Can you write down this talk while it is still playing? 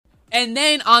And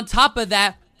then on top of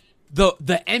that, the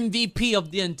MVP of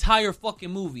the entire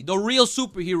fucking movie, the real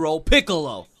superhero,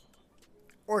 Piccolo.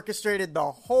 Orchestrated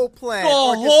the whole plan. The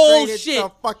orchestrated whole shit.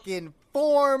 The fucking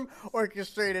form.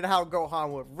 Orchestrated how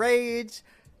Gohan would rage.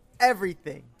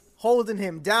 Everything. Holding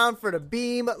him down for the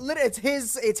beam. It's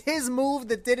his move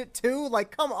that did it too.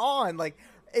 Like, come on. Like,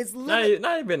 it's literally...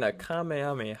 not even a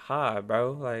Kamehameha,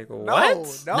 bro. Like,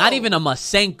 what? No. Not even a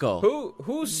Masenko.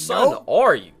 Whose son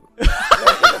are you?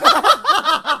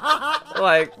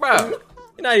 Like, bro, you're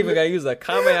not even gonna use a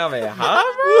Kamehameha, bro?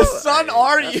 Whose son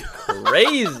are you?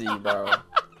 Crazy, bro.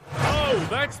 Oh,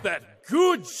 that's that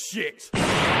good shit.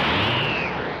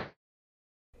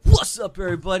 What's up,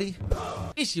 everybody?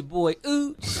 It's your boy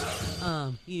Ooch.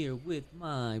 I'm here with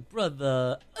my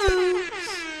brother Ooch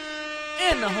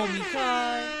and the homie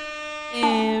Kai,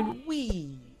 and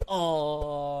we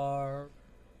are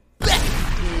back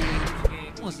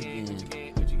once again.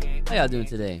 How y'all doing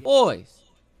today? Boys,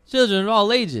 children of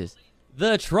all ages,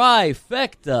 the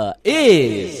trifecta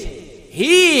is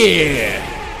here.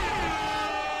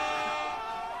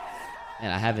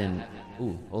 And I haven't...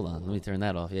 Ooh, hold on. Let me turn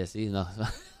that off. Yeah, see? No.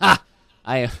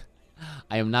 I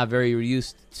am not very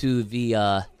used to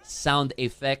the sound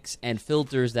effects and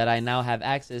filters that I now have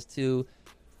access to,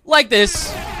 like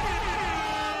this.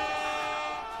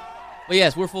 But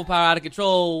yes, we're full power out of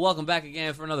control. Welcome back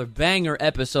again for another banger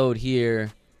episode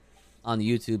here on the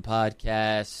YouTube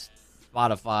podcast,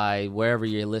 Spotify, wherever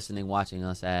you're listening, watching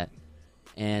us at.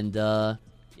 And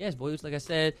yes, boys, like I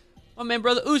said, my man,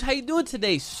 brother Oosh, how you doing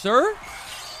today, sir?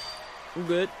 I'm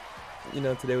good. You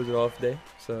know, today was an off day,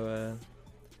 so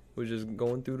we're just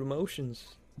going through the motions.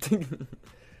 Did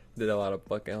a lot of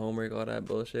fucking homework, all that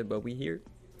bullshit, but we here,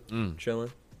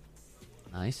 chilling.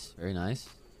 Nice, very nice.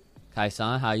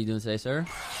 Kai-san, how you doing today, sir?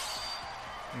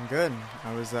 I'm good.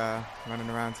 I was running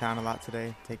around town a lot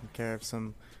today, taking care of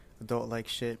some adult-like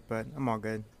shit, but I'm all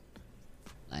good.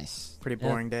 Nice. Pretty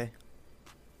boring day.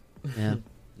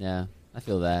 Yeah. I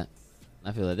feel that.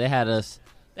 They had us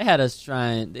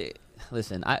trying.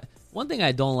 Listen, one thing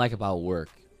I don't like about work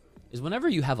is whenever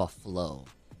you have a flow,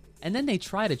 and then they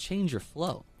try to change your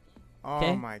flow. Okay?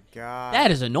 Oh my god,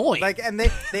 that is annoying. Like, and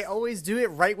they always do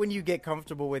it right when you get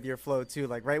comfortable with your flow too.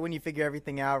 Like, right when you figure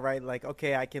everything out, right? Like,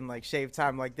 okay, I can like shave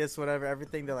time like this, whatever,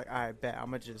 everything. They're like, all right, bet I'm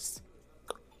gonna just.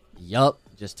 Yup,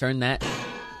 just turn that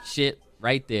shit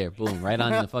right there, boom, right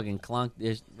on the fucking clunk,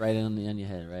 right on your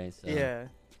head, right? So. Yeah.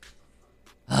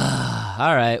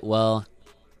 All right, well,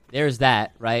 there's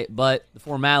that, right? But the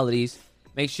formalities,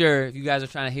 make sure if you guys are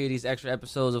trying to hear these extra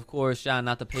episodes, of course, shouting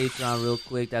out the Patreon real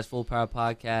quick. That's Full Power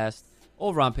Podcast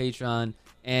over on Patreon.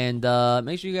 And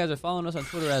make sure you guys are following us on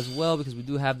Twitter as well, because we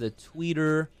do have the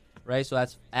tweeter, right? So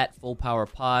that's at Full Power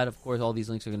Pod. Of course, all these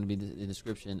links are going to be in the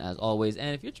description as always.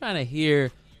 And if you're trying to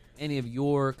hear any of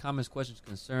your comments, questions,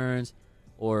 concerns,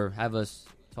 or have us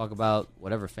talk about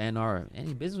whatever fan art or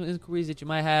any business inquiries that you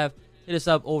might have, hit us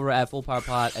up over at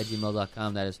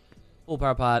fullpowerpod@gmail.com. That is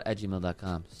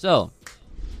fullpowerpod@gmail.com. So,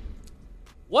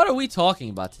 what are we talking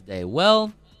about today?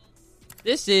 Well,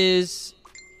 this is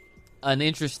an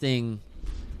interesting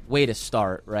way to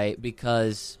start, right?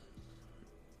 Because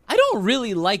I don't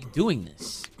really like doing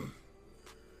this.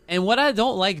 And what I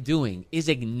don't like doing is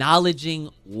acknowledging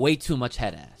way too much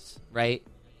head ass, right?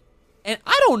 And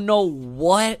I don't know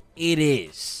what it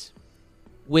is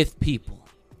with people,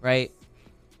 right?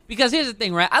 Because here's the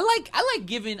thing, right? I like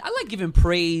giving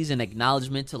praise and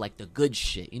acknowledgement to like the good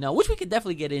shit, you know, which we could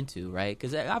definitely get into, right?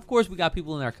 Because of course we got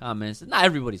people in our comments, and not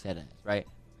everybody's head ass, right?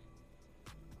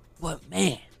 But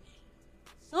man,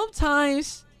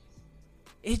 sometimes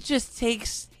it just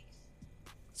takes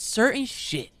certain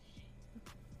shit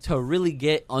to really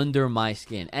get under my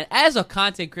skin. And as a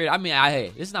content creator, I mean,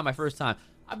 hey, this is not my first time.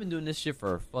 I've been doing this shit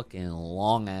for a fucking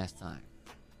long ass time.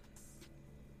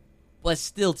 But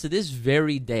still, to this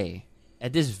very day,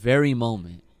 at this very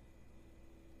moment,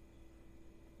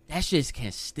 that shit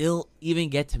can still even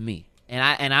get to me.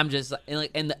 And I'm just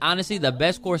and honestly, the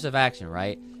best course of action,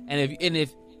 right? And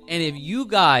if you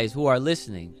guys who are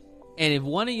listening, and if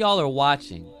one of y'all are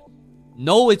watching,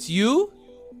 know it's you,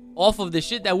 off of the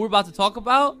shit that we're about to talk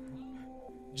about,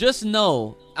 just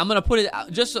know I'm gonna put it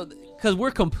out just so, because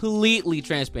we're completely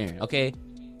transparent, okay?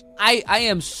 I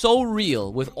am so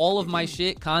real with all of my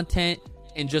shit, content,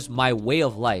 and just my way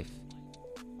of life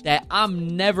that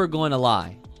I'm never going to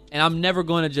lie. And I'm never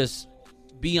going to just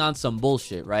be on some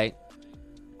bullshit, right?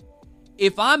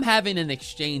 If I'm having an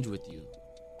exchange with you,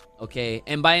 okay?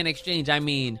 And by an exchange, I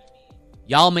mean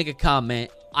y'all make a comment,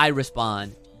 I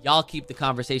respond, y'all keep the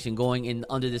conversation going in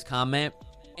under this comment,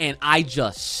 and I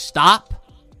just stop.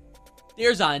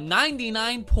 there's a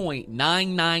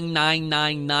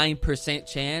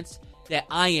 99.99999% chance that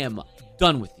I am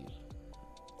done with you.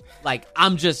 Like,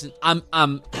 I'm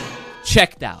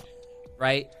checked out,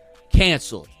 right?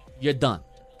 Canceled. You're done.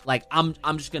 Like, I'm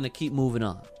just going to keep moving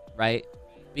on, right?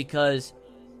 Because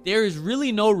there is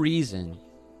really no reason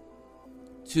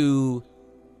to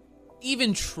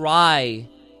even try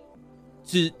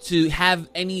to have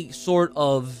any sort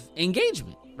of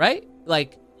engagement, right?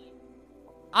 Like,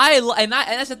 and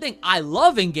that's the thing. I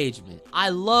love engagement. I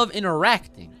love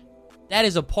interacting. That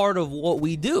is a part of what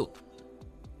we do.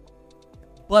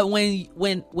 But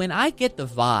when I get the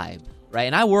vibe, right,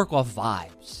 and I work off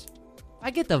vibes,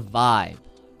 I get the vibe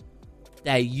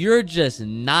that you're just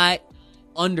not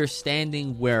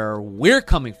understanding where we're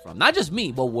coming from. Not just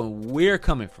me, but where we're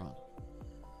coming from.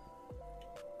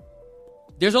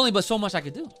 There's only but so much I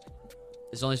could do.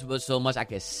 There's only but so much I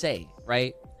could say,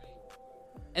 right?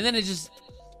 And then it just,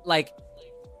 like,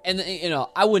 and you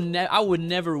know, I would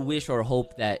never wish or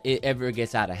hope that it ever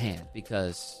gets out of hand,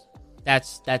 because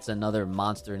that's another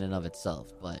monster in and of itself.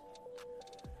 But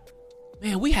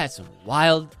man, we had some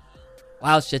wild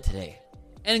shit today.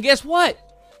 And guess what?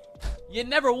 You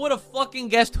never would have fucking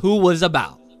guessed who was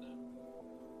about.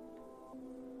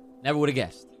 Never would have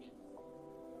guessed.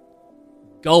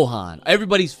 Gohan,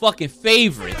 everybody's fucking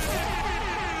favorite.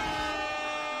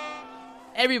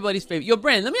 Everybody's favorite. Yo,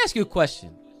 Brandon, let me ask you a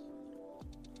question.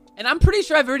 And I'm pretty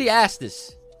sure I've already asked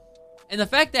this. And the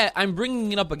fact that I'm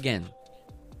bringing it up again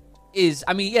is,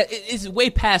 I mean, yeah, it's way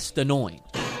past annoying.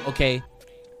 Okay?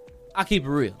 I'll keep it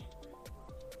real.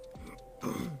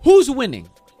 Who's winning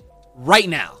right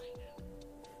now?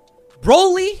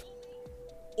 Broly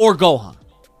or Gohan?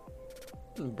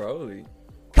 Broly.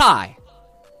 Kai.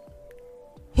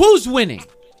 Who's winning?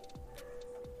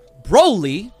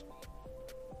 Broly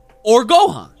or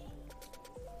Gohan?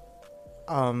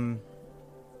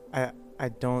 I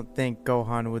don't think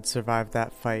Gohan would survive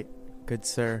that fight, good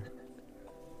sir.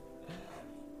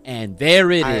 And there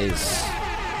it is.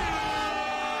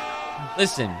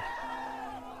 Listen,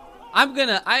 I'm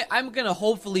gonna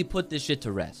hopefully put this shit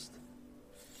to rest.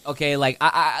 Okay, like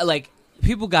I like,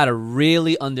 people gotta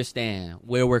really understand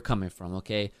where we're coming from.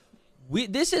 Okay,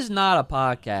 this is not a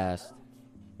podcast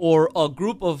or a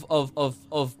group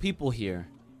of people here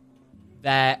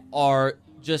that are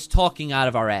just talking out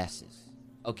of our asses.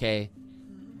 Okay,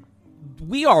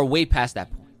 we are way past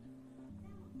that point.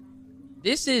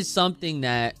 This is something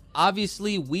that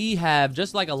obviously we have,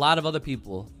 just like a lot of other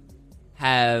people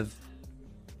have,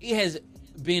 it has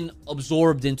been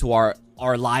absorbed into our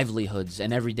livelihoods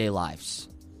and everyday lives.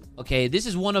 Okay, this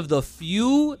is one of the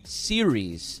few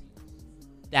series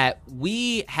that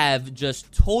we have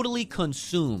just totally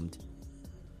consumed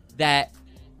that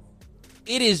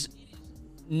it's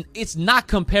not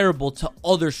comparable to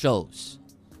other shows.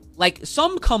 Like,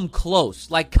 some come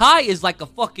close. Like, Kai is like a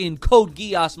fucking Code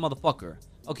Geass motherfucker.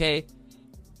 Okay,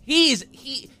 he is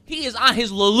on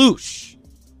his Lelouch.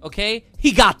 Okay,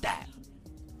 he got that.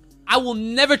 I will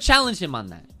never challenge him on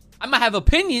that. I might have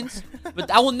opinions, but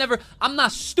I will never. I'm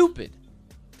not stupid.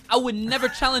 I would never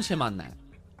challenge him on that.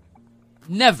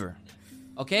 Never.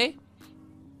 Okay?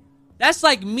 That's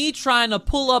like me trying to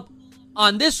pull up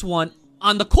on this one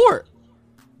on the court.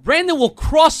 Brandon will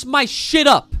cross my shit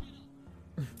up.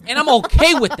 And I'm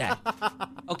okay with that.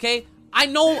 Okay? I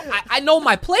know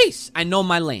my place. I know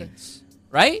my lanes.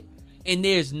 Right? And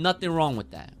there's nothing wrong with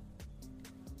that.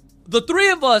 The three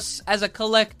of us as a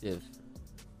collective,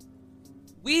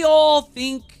 we all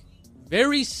think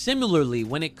very similarly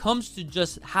when it comes to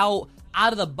just how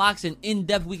out of the box and in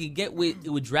depth we could get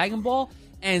with Dragon Ball,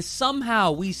 and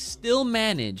somehow we still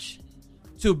manage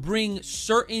to bring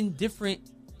certain different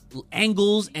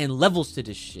angles and levels to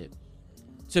this shit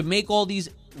to make all these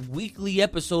weekly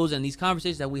episodes and these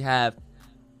conversations that we have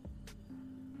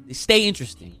stay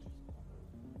interesting.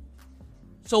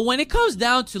 So when it comes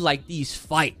down to like these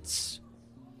fights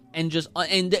and just not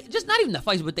even the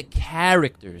fights but the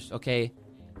characters, okay,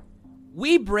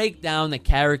 we break down the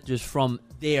characters from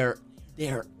their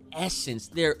essence,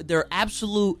 their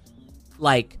absolute,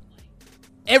 like,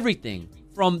 everything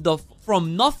from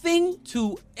nothing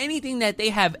to anything that they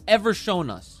have ever shown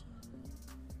us.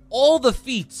 All the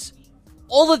feats,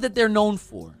 all of that they're known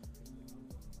for.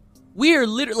 We are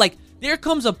literally, like, there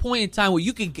comes a point in time where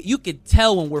you could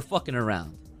tell when we're fucking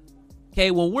around.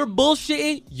 Okay, when we're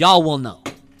bullshitting, y'all will know.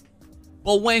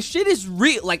 But when shit is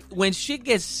real, like when shit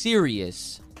gets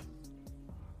serious,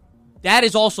 that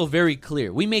is also very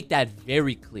clear. We make that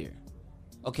very clear.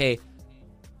 Okay,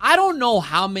 I don't know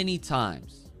how many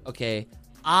times, okay,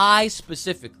 I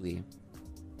specifically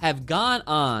have gone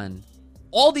on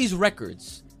all these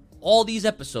records all these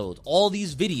episodes, all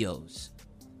these videos,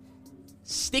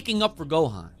 sticking up for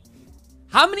Gohan.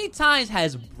 How many times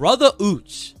has Brother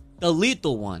Ooch, the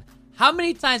lethal one, how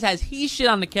many times has he shit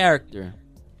on the character?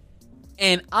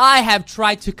 And I have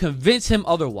tried to convince him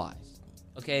otherwise.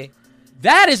 Okay?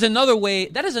 That is another way,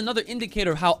 that is another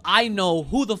indicator of how I know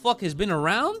who the fuck has been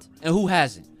around and who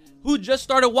hasn't. Who just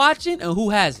started watching and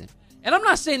who hasn't. And I'm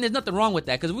not saying there's nothing wrong with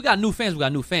that, because we got new fans,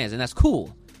 and that's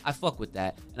cool. I fuck with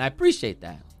that, and I appreciate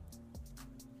that.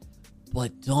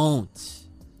 But don't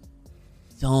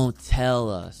tell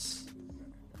us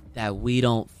that we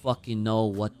don't fucking know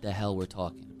what the hell we're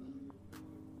talking about.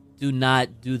 Do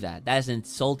not do that. That is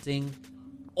insulting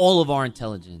all of our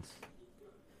intelligence.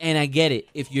 And I get it.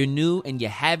 If you're new and you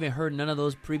haven't heard none of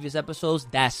those previous episodes,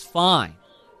 that's fine.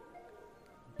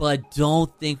 But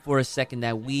don't think for a second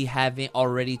that we haven't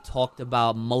already talked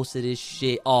about most of this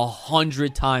shit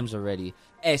 100 times already.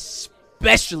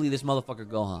 Especially this motherfucker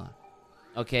Gohan.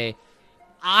 Okay?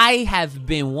 I have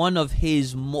been one of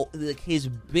his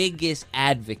biggest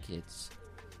advocates.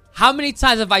 How many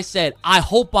times have I said, I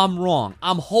hope I'm wrong.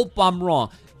 Hope I'm wrong.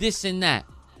 This and that.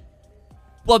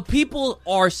 But people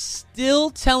are still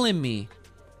telling me,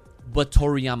 but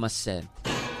Toriyama said.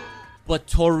 But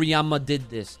Toriyama did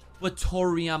this. But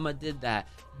Toriyama did that.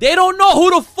 They don't know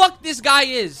who the fuck this guy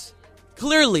is.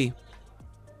 Clearly.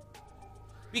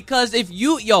 Because if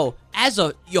you, as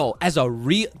a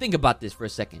real, think about this for a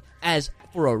second. As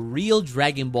for a real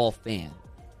Dragon Ball fan,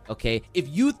 okay? If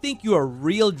you think you're a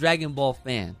real Dragon Ball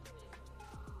fan,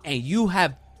 and you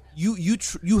have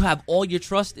all your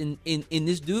trust in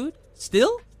this dude,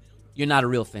 still, you're not a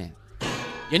real fan.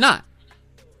 You're not.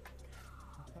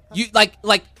 You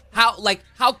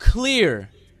how clear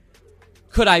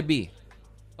could I be?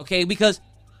 Okay, because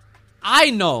I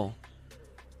know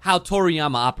how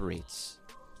Toriyama operates.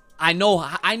 I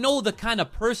know the kind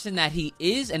of person that he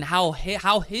is, and how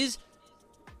his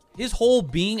whole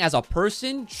being as a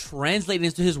person translates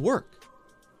into his work.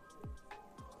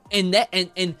 And that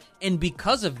and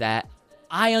because of that,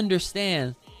 I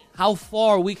understand how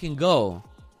far we can go.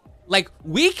 Like,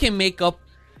 we can make up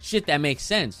shit that makes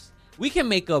sense. We can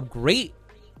make up great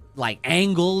like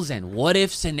angles and what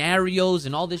if scenarios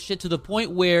and all this shit, to the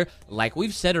point where, like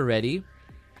we've said already,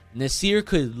 Nasir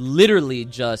could literally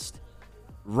just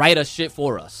write a shit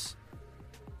for us,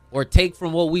 or take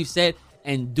from what we've said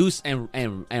and do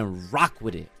and rock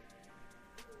with it.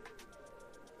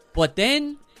 But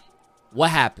then what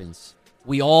happens?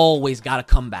 We always gotta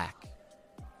come back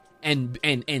and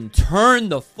turn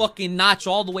the fucking notch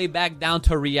all the way back down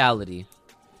to reality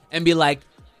and be like,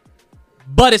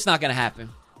 but it's not gonna happen.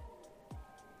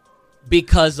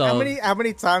 Because of how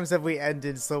many times have we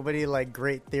ended so many like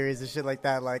great theories and shit like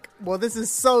that? Like, well, this is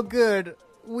so good,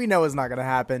 we know it's not gonna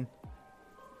happen.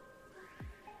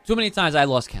 Too many times I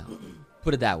lost count.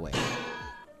 Put it that way.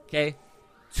 Okay?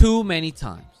 Too many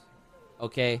times.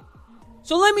 Okay?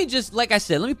 So let me just, like I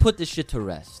said, let me put this shit to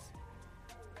rest.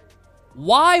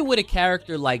 Why would a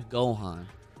character like Gohan,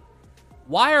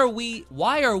 why are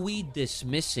we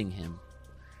dismissing him?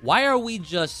 Why are we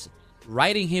just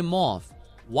writing him off?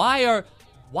 Why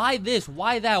this?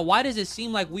 Why that? Why does it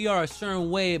seem like we are a certain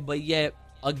way, but yet,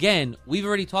 again, we've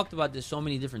already talked about this so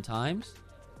many different times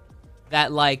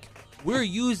that, like, we're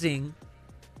using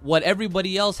what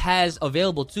everybody else has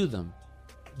available to them.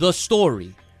 The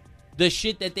story. The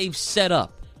shit that they've set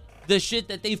up. The shit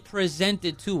that they've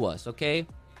presented to us, okay?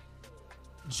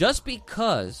 Just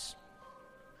because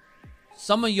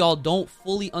some of y'all don't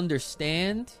fully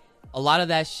understand a lot of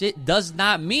that shit does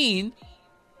not mean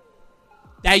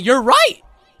that you're right.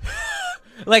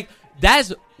 Like,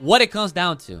 that's what it comes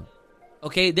down to.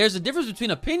 Okay? There's a difference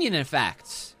between opinion and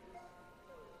facts.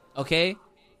 Okay?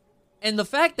 And the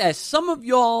fact that some of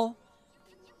y'all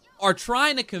are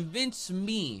trying to convince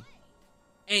me,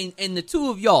 and the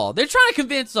two of y'all, they're trying to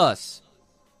convince us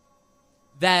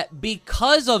that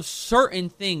because of certain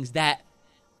things that,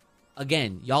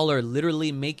 again, y'all are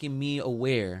literally making me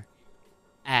aware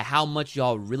at how much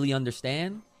y'all really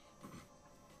understand.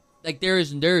 Like, there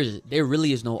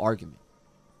really is no argument.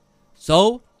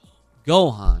 So,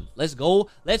 Gohan,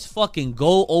 let's fucking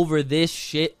go over this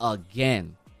shit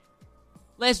again.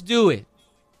 Let's do it.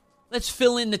 Let's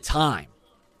fill in the time.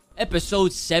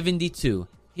 Episode 72.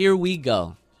 Here we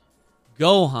go.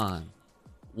 Gohan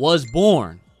was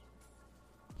born.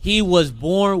 He was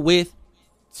born with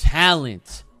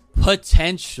talent,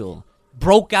 potential,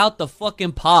 broke out the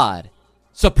fucking pod,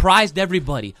 surprised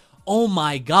everybody. Oh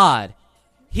my God,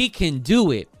 he can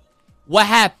do it. What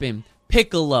happened?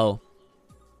 Piccolo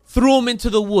threw him into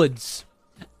the woods.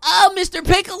 Oh, Mr.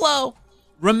 Piccolo.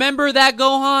 Remember that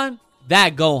Gohan?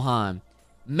 That Gohan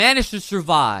managed to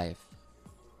survive,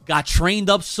 got trained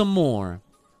up some more,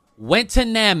 went to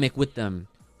Namek with them,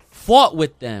 fought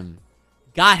with them,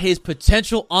 got his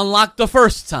potential unlocked the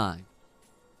first time.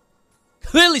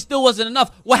 Clearly still wasn't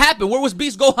enough. What happened? Where was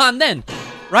Beast Gohan then?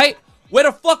 Right? Where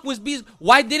the fuck was Beast?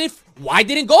 Why didn't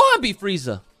Gohan beat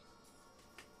Frieza?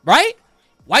 Right?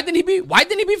 Why didn't he beat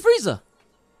Frieza?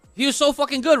 He was so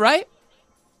fucking good, right?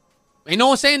 Ain't no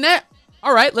one saying that?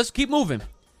 All right, let's keep moving.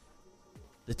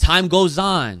 The time goes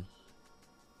on.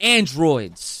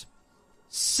 Androids.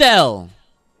 Cell.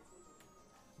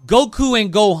 Goku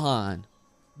and Gohan.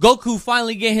 Goku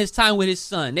finally getting his time with his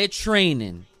son. They're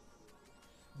training.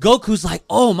 Goku's like,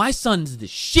 oh, my son's the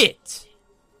shit.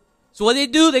 So what they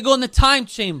do, they go in the time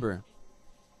chamber.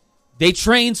 They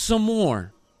train some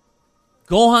more.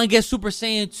 Gohan gets Super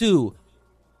Saiyan 2.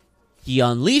 He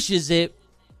unleashes it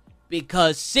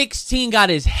because 16 got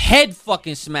his head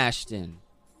fucking smashed in.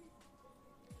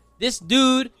 This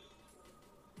dude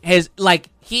has, like,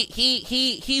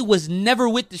 he was never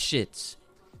with the shits.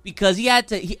 Because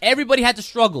everybody had to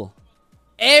struggle.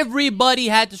 Everybody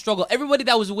had to struggle. Everybody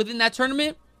that was within that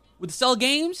tournament with the Cell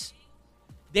Games,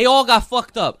 they all got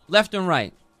fucked up, left and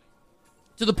right.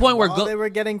 To the point where they were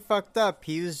getting fucked up,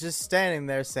 he was just standing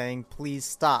there saying, please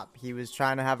stop. He was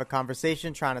trying to have a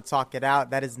conversation, trying to talk it out.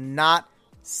 That is not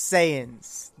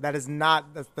Saiyans. That's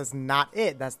not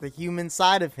it. That's the human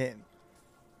side of him.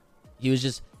 He is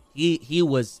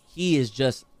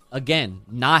just, again,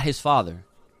 not his father.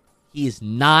 He is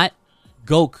not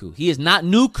Goku. He is not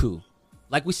Nuku.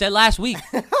 Like we said last week,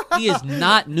 he is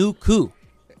not Nuku.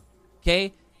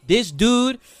 Okay? This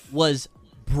dude was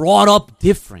brought up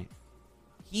different.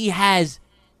 It's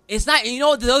not, you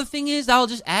know what the other thing is, I'll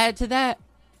just add to that.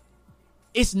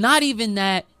 It's not even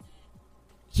that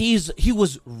he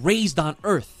was raised on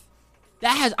Earth.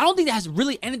 I don't think that has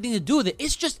really anything to do with it.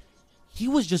 It's just, he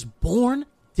was just born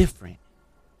different.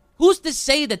 Who's to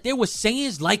say that there were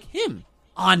Saiyans like him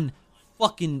on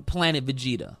fucking planet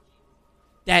Vegeta?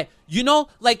 That, you know,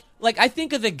 like I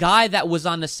think of the guy that was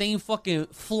on the same fucking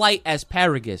flight as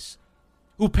Paragus.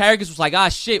 Who Paragus was like,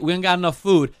 shit, we ain't got enough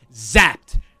food.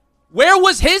 Zapped. Where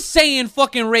was his Saiyan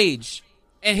fucking rage?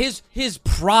 And his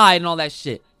pride and all that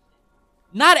shit?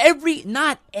 Not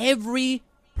every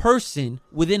person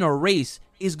within a race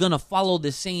is gonna follow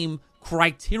the same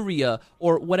criteria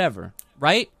or whatever,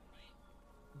 right?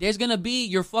 There's gonna be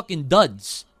your fucking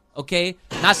duds, okay?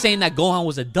 Not saying that Gohan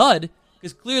was a dud,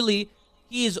 because clearly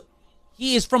he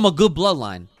is from a good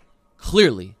bloodline.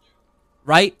 Clearly.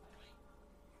 Right?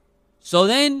 So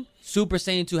then Super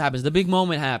Saiyan 2 happens. The big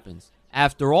moment happens.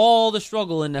 After all the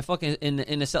struggle in the fucking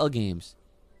in the Cell Games.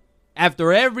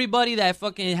 After everybody that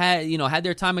fucking had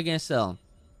their time against Cell.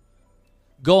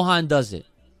 Gohan does it.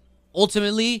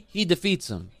 Ultimately, he defeats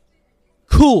him.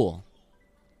 Cool.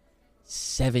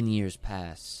 7 years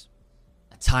pass.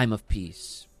 A time of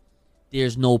peace.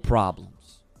 There's no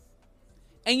problems.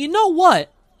 And you know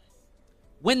what?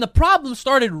 When the problems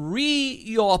started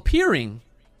appearing,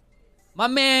 my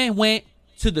man went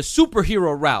to the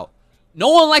superhero route. No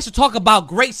one likes to talk about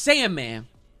Great Saiyan Man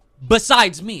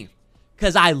besides me.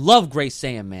 Because I love Great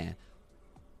Saiyan Man.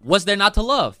 What's there not to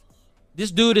love? This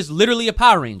dude is literally a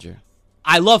Power Ranger.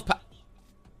 I love Look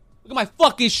at my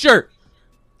fucking shirt.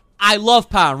 I love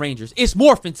Power Rangers. It's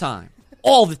morphin' time.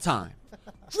 All the time.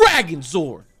 Dragon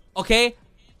Zord. Okay?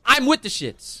 I'm with the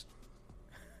shits.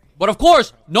 But of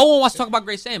course, no one wants to talk about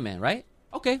Great Saiyan Man, right?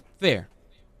 Okay, fair.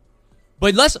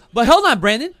 But hold on,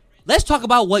 Brandon. Let's talk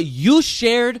about what you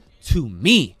shared to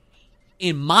me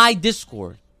in my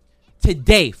Discord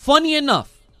today. Funny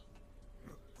enough.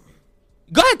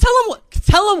 Go ahead,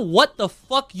 tell him what the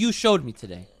fuck you showed me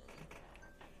today.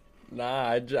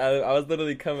 Nah, I was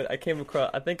literally I came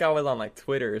across, I think I was on like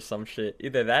Twitter or some shit.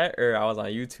 Either that or I was on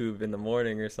YouTube in the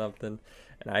morning or something.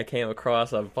 And I came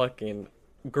across a fucking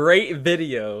great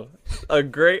video. A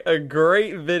great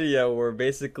video where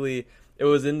basically it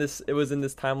was in this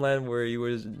timeline where you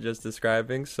were just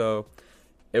describing. So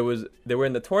they were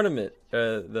in the tournament,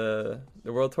 the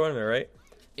world tournament, right?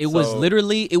 It was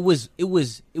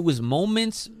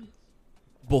moments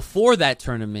before that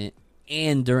tournament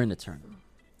and during the tournament.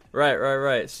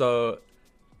 Right. So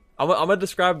I'm gonna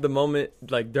describe the moment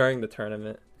like during the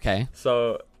tournament. Okay.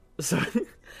 So this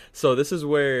is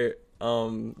where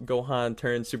Gohan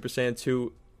turned Super Saiyan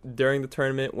 2 during the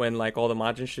tournament when like all the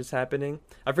Majin shit's happening.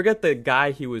 I forget the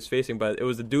guy he was facing, but it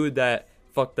was the dude that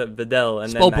fucked up Videl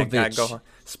and then that guy Gohan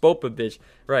Spopovich.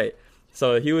 Right.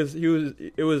 So it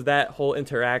was that whole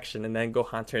interaction, and then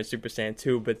Gohan turned Super Saiyan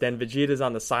 2, but then Vegeta's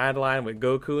on the sideline with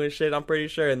Goku and shit, I'm pretty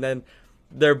sure, and then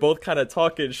they're both kind of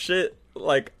talking shit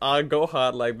like on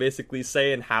Gohan, like basically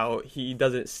saying how he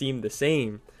doesn't seem the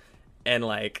same, and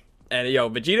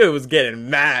Vegeta was getting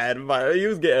mad, but he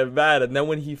was getting mad, and then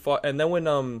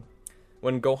when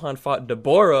when Gohan fought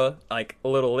Deborah, like a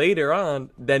little later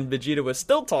on, then Vegeta was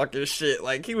still talking shit.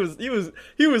 Like he was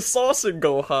saucing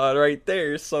Gohan right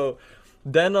there. So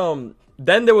then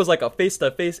there was like a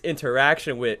face-to-face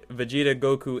interaction with Vegeta,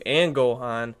 Goku, and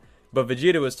Gohan. But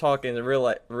Vegeta was talking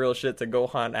real shit to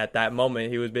Gohan at that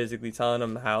moment. He was basically telling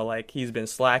him how like he's been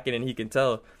slacking and he can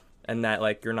tell, and that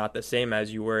like you're not the same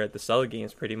as you were at the Cell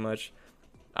games, pretty much.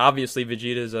 Obviously,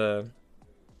 Vegeta's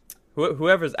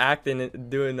whoever's acting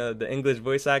doing the English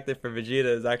voice acting for Vegeta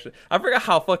is actually, I forgot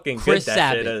how fucking Chris good that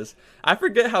Sabat. shit is. I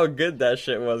forget how good that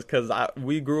shit was because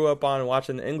we grew up on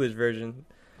watching the English version.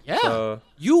 Yeah. So,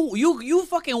 You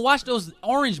fucking watch those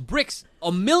orange bricks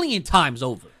a million times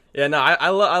over. yeah, no, I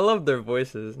love their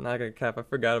voices. Not gonna cap, I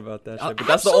forgot about that shit. But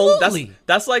Absolutely.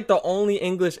 that's like the only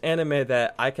English anime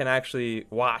that I can actually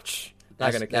watch.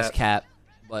 Not gonna cap. That's cap.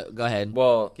 But go ahead.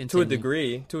 Well, Continue.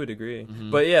 to a degree.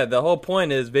 But yeah, the whole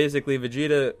point is basically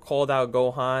Vegeta called out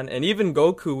Gohan, and even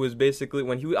Goku was basically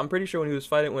I'm pretty sure when he was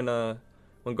fighting when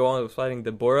Gohan was fighting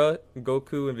Deborah,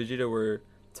 Goku and Vegeta were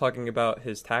talking about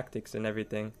his tactics and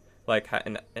everything, like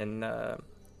and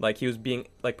like he was being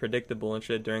like predictable and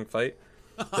shit during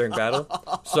battle.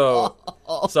 So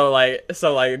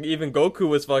even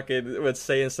Goku was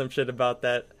saying some shit about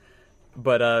that,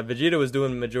 but Vegeta was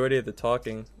doing the majority of the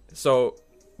talking. So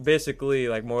basically,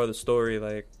 like, more of the story,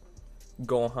 like,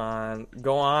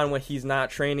 Gohan when he's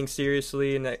not training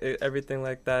seriously and everything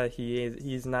like that,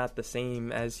 he's not the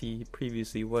same as he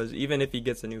previously was, even if he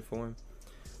gets a new form.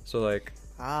 So like,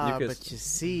 but you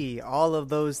see, all of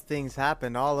those things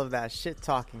happened, all of that shit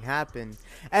talking happened,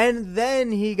 and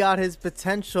then he got his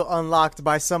potential unlocked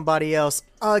by somebody else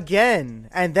again,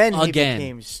 and then he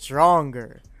became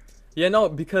stronger. Yeah, no,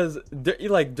 because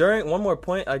like during one more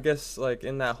point, I guess, like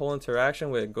in that whole interaction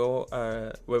with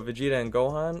Vegeta and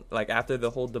Gohan, like after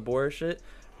the whole Deborah shit,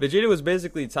 Vegeta was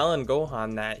basically telling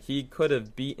Gohan that he could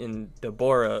have beaten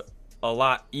Deborah a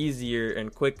lot easier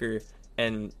and quicker,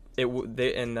 and they would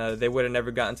have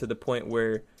never gotten to the point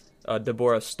where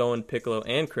Deborah stoned Piccolo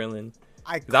and Krillin.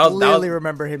 I clearly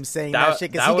remember him saying that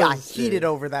shit because he got heated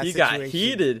over that situation. Got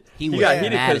heated. He got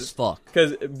heated mad as fuck.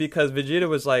 Because Vegeta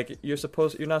was like, you're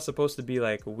not supposed to be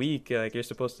like weak. Like you're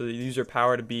supposed to use your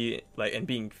power to be like and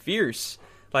being fierce.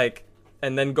 Like,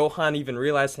 and then Gohan even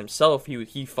realized himself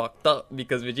he fucked up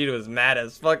because Vegeta was mad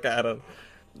as fuck at him.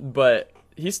 But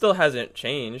he still hasn't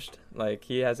changed. Like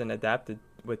he hasn't adapted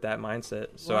with that mindset.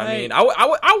 So right. I mean,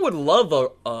 I would love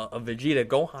a Vegeta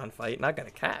Gohan fight. Not gonna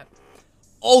cap.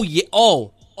 Oh yeah!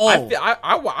 Oh!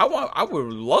 I would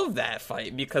love that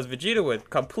fight because Vegeta would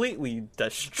completely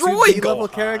destroy Gohan. Level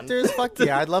characters. Fuck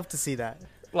yeah! I'd love to see that.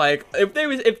 Like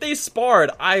if they sparred,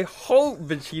 I hope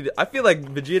Vegeta. I feel like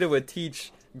Vegeta would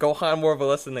teach Gohan more of a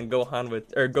lesson than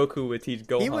Goku would teach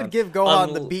Gohan. He would give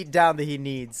Gohan the beat down that he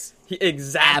needs.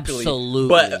 Exactly. Absolutely.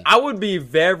 But I would be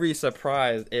very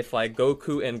surprised if like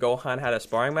Goku and Gohan had a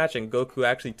sparring match and Goku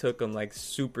actually took him like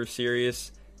super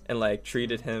serious and like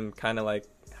treated him kind of like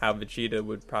how Vegeta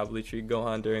would probably treat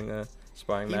Gohan during a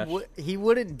sparring match. He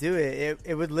wouldn't do it.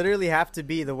 It would literally have to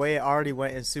be the way it already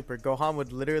went in Super. Gohan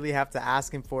would literally have to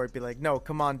ask him for it. Be like, no,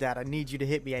 come on, Dad. I need you to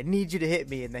hit me. I need you to hit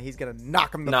me. And then he's going to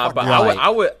knock him the fuck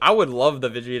out. I would love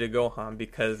the Vegeta Gohan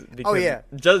because oh, yeah.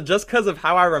 Just because of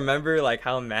how I remember like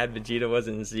how mad Vegeta was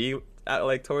in Z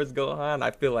like towards Gohan, I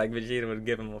feel like Vegeta would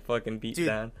give him a fucking beat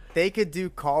down. They could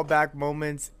do callback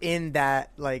moments in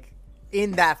that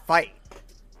fight.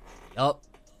 Yup.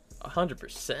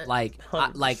 100%. Like,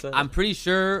 100%. I'm pretty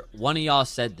sure one of y'all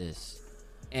said this,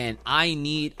 and I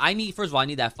need. First of all, I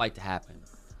need that fight to happen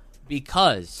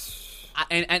because,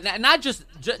 and not just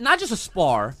a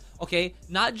spar, okay?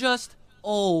 Not just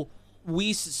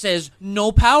Whis says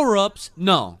no power ups.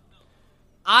 No,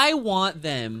 I want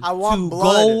them to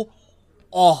go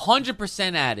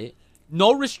 100% at it.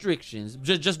 No restrictions.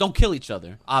 Just don't kill each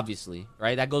other. Obviously,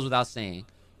 right? That goes without saying.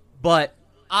 But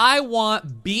I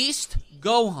want Beast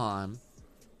Gohan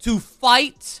to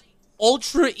fight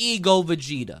Ultra Ego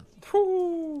Vegeta.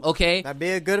 Okay? That'd be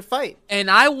a good fight.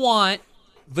 And I want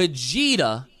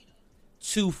Vegeta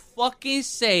to fucking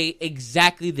say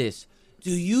exactly this.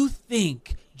 Do you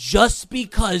think just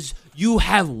because you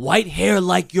have white hair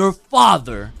like your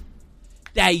father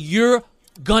that you're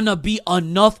gonna be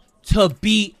enough to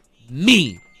beat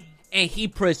me? And he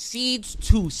proceeds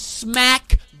to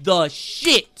smack the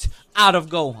shit out of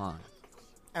Gohan.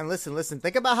 And listen,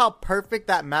 think about how perfect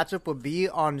that matchup would be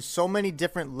on so many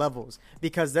different levels.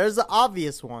 Because there's the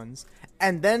obvious ones.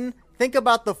 And then think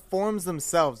about the forms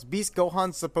themselves. Beast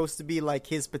Gohan's supposed to be like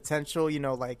his potential, you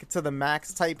know, like to the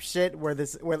max type shit, where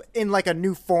in like a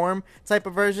new form type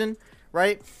of version,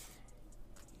 right?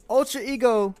 Ultra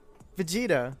Ego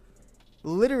Vegeta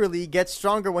literally gets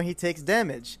stronger when he takes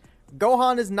damage.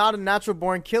 Gohan is not a natural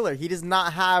born killer. He does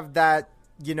not have that,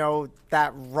 you know,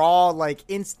 that raw like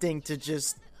instinct to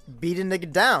just beat a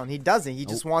nigga down. He doesn't. He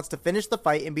just wants to finish the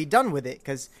fight and be done with it,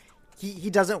 because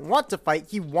he doesn't want to fight.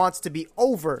 He wants to be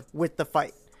over with the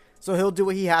fight. So he'll do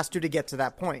what he has to get to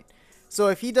that point. So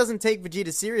if he doesn't take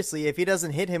Vegeta seriously, if he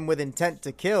doesn't hit him with intent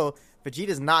to kill,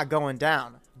 Vegeta's not going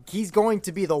down. He's going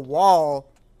to be the wall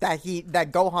that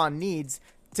Gohan needs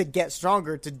to get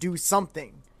stronger, to do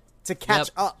something, to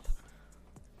catch up.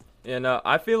 You know,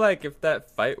 I feel like if that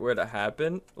fight were to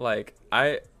happen, like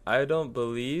I don't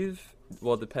believe,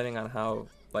 well, depending on how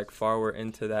like far we're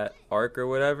into that arc or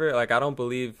whatever, like I don't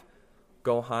believe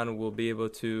Gohan will be able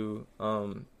to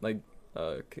like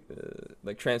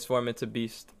transform into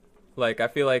Beast. Like I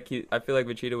feel like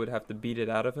Vegeta would have to beat it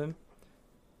out of him,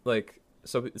 like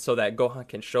so that Gohan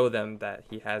can show them that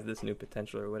he has this new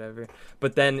potential or whatever.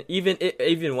 But then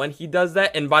even when he does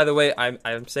that, and by the way,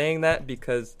 I'm saying that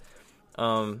because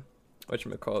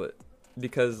whatchamacallit,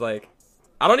 because like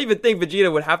I don't even think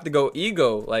Vegeta would have to go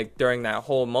ego like during that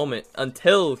whole moment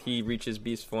until he reaches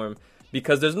Beast form,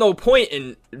 because there's no point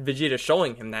in Vegeta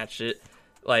showing him that shit.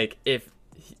 Like if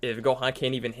Gohan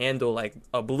can't even handle like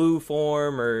a blue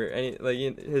form or any like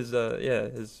his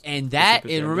and that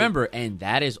and remember, and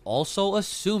that is also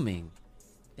assuming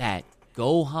that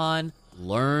Gohan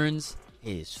learns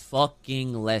his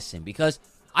fucking lesson, because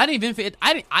I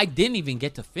didn't even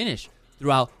get to finish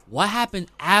throughout what happened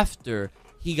after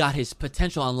he got his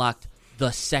potential unlocked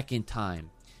the second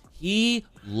time. He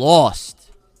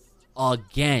lost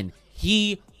again.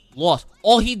 He lost.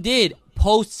 All he did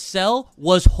post Cell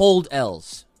was hold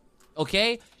L's.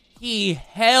 Okay? He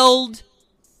held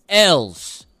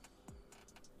L's.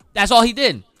 That's all he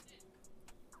did.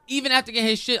 Even after getting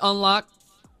his shit unlocked,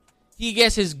 he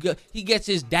gets his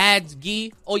dad's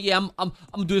gi. Oh yeah, I'm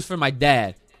gonna do this for my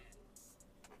dad.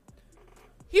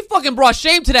 He fucking brought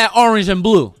shame to that orange and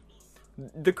blue.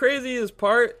 The craziest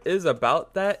part is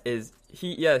about that is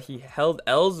he held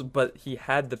L's, but he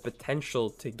had the potential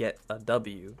to get a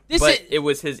W. It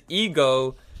was his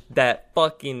ego that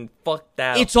fucking fucked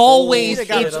that. It's always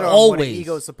what an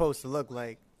ego's supposed to look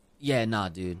like. Yeah, nah,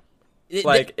 dude. It's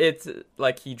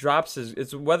like he drops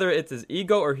it's whether it's his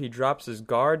ego or he drops his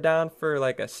guard down for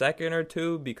like a second or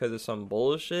two because of some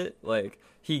bullshit. Like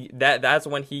that's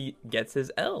when he gets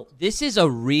his L. This is a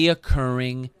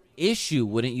reoccurring issue,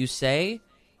 wouldn't you say?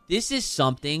 This is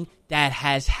something that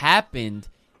has happened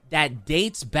that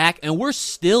dates back, and we're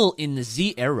still in the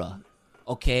Z era,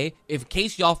 okay? In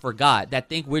case y'all forgot that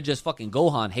think we're just fucking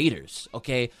Gohan haters,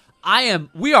 okay?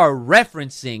 We are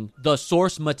referencing the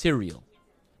source material.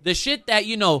 The shit that,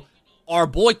 you know, our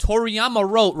boy Toriyama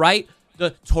wrote, right?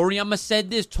 The Toriyama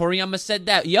said this, Toriyama said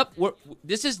that. Yep,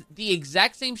 this is the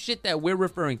exact same shit that we're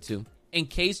referring to, in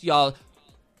case y'all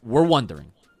were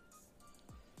wondering.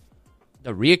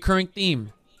 The reoccurring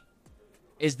theme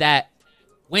is that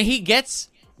when he gets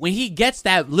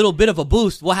that little bit of a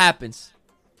boost, what happens?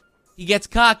 He gets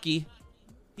cocky.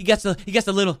 He gets a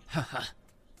little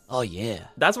oh yeah.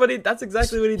 That's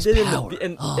exactly what he did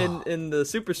in the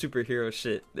superhero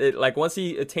shit. Like once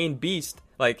he attained Beast,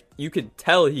 like you could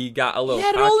tell he got a little he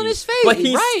had cocky, it all in his face. But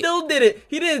he still did it.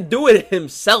 He didn't do it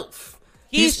himself.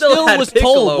 He still was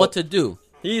told what to do.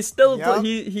 He still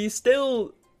he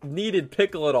still needed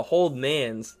Piccolo to hold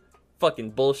Nan's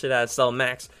fucking bullshit ass Cell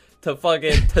Max to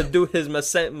do his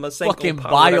Masenko fucking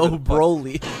power, Bio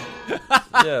Broly.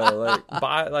 Yeah,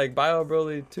 like Bio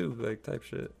Broly too, like type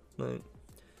shit. And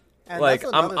like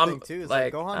that's another I'm thing too. Is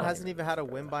like Gohan hasn't even had a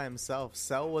win by himself.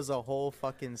 Cell was a whole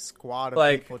fucking squad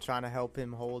of people trying to help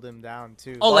him hold him down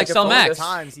too. Oh, like Cell Max.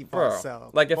 Times he fought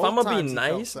Cell. Like if I'm gonna be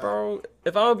nice, bro.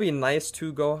 If I'm gonna be nice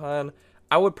to Gohan,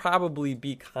 I would probably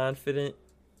be confident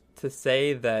to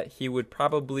say that he would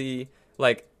probably,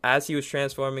 like, as he was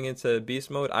transforming into beast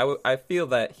mode, I feel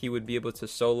that he would be able to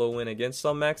solo win against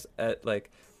Cell Max at like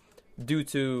due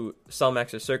to Cell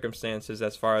Max's circumstances,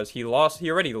 as far as he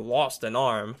already lost an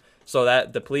arm, so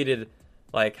that depleted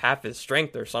like half his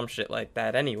strength or some shit like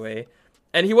that anyway.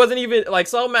 And he wasn't even like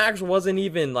Cell Max wasn't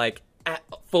even like at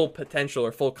full potential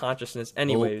or full consciousness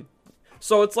anyway.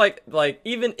 So it's like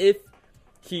even if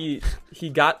he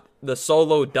got the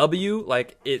solo W,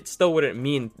 like it still wouldn't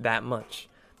mean that much.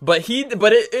 But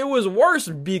it was worse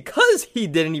because he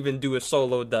didn't even do a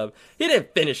solo dub. He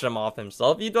didn't finish him off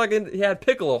himself. He had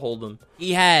Piccolo hold him.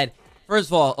 He had, first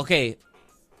of all, okay,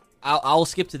 I'll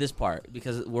skip to this part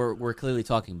because we're clearly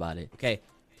talking about it. Okay,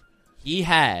 he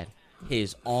had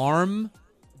his arm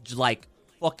like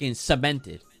fucking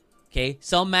cemented. Okay,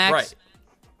 Cell Max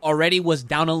already was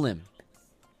down a limb.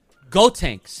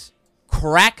 Gotenks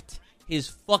cracked his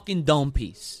fucking dome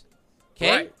piece.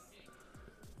 Okay, Right.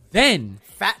 then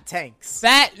Fat tanks.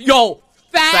 fat tanks.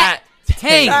 Fat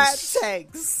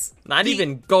tanks. Not The-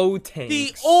 even Go Tanks.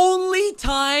 The only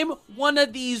time one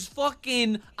of these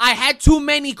fucking I had too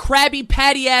many Krabby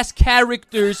Patty ass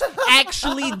characters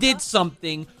actually did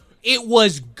something, it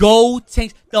was Go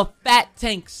Tanks, the Fat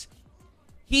Tanks.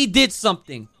 He did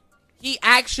something. He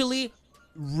actually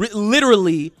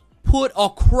literally put a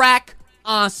crack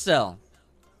on Cell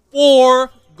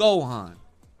for Gohan.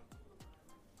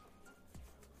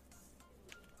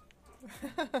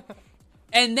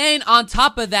 And then on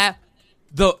top of that,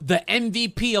 the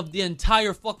MVP of the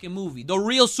entire fucking movie, the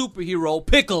real superhero,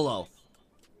 Piccolo.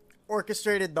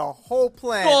 Orchestrated the whole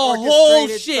plan. The whole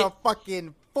orchestrated shit. the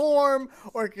fucking form.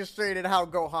 Orchestrated how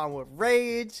Gohan would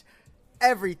rage.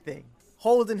 Everything.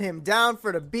 Holding him down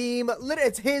for the beam.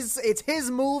 It's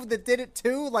his move that did it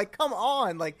too. Like, come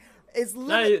on. Like, it's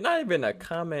literally not even a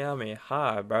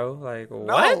Kamehameha, bro. Like,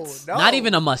 what? No. Not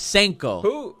even a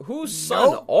Masenko. Whose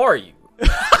son are you?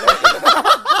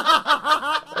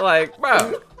 Like, bro,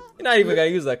 you're not even gonna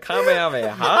use a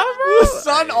Kamehameha, bro? Whose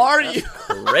son Like, are that's you?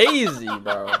 Crazy,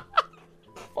 bro.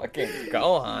 Fucking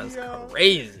Gohan's Yo.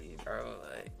 crazy, bro.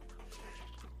 Like,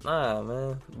 nah,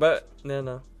 man. But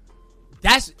no.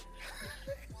 That's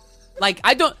like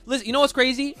I don't listen. You know what's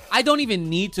crazy? I don't even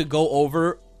need to go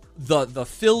over the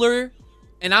filler,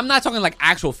 and I'm not talking like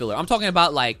actual filler. I'm talking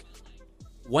about like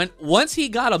once he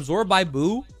got absorbed by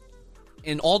Boo,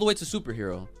 and all the way to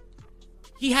superhero,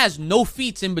 he has no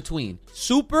feats in between.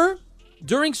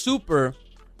 During Super,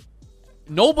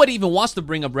 nobody even wants to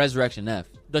bring up Resurrection F,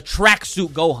 the tracksuit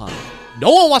Gohan. No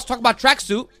one wants to talk about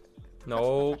tracksuit.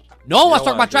 No. No one wants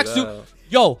to don't talk about wanna do tracksuit.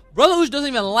 Yo, Brother Oosh doesn't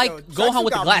even like Yo, Gohan Tracksuit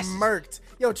with the got glasses. Murked.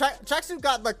 Yo, Tracksuit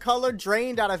got the color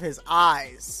drained out of his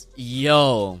eyes.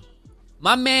 Yo,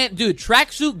 my man, dude,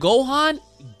 tracksuit Gohan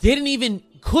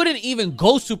couldn't even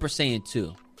go Super Saiyan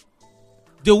 2.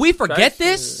 Did we forget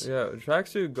this? Yeah,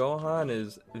 Tracksuit Gohan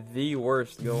is the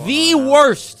worst Gohan. The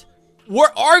worst.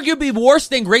 We're arguably worse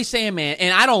than Great Saiyan Man,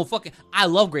 and I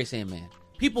love Great Saiyan Man.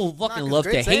 People fucking love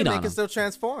to hate on Can him. still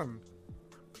transform.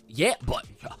 Yeah, but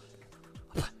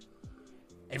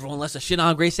everyone lets a shit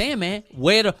on Great Saiyan Man.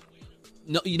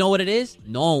 No, you know what it is?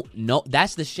 No,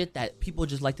 that's the shit that people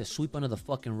just like to sweep under the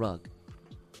fucking rug,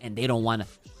 and they don't want to.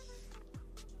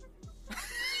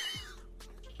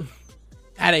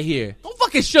 Out of here! Don't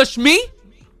fucking shush me!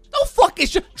 Don't fucking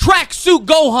Tracksuit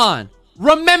Gohan.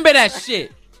 Remember that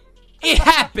shit. It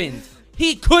happened.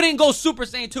 He couldn't go Super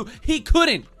Saiyan 2. He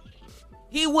couldn't.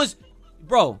 He was,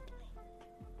 bro.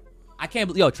 I can't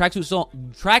believe. Yo,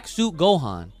 Tracksuit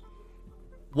Gohan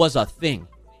was a thing.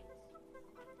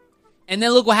 And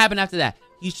then look what happened after that.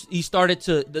 He started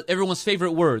to everyone's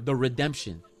favorite word, the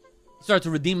redemption. He started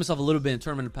to redeem himself a little bit in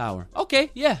Tournament of Power. Okay,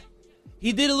 yeah.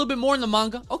 He did a little bit more in the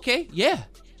manga. Okay, yeah.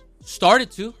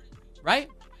 Started to, right?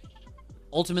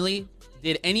 Ultimately,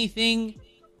 did anything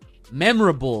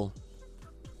memorable,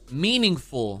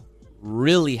 meaningful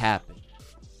really happen?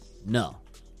 No.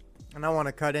 And I want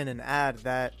to cut in and add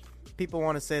that people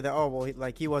want to say that, oh,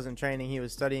 well, he wasn't training. He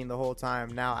was studying the whole time.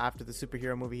 Now, after the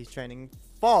superhero movie, he's training.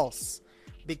 False.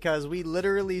 Because we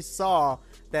literally saw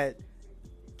that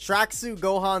Tracksuit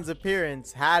Gohan's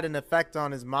appearance had an effect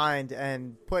on his mind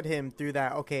and put him through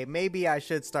that, okay, maybe I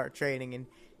should start training. And,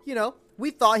 you know, we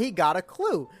thought he got a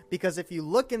clue. Because if you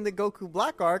look in the Goku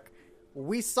Black arc,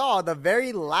 we saw the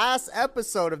very last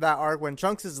episode of that arc when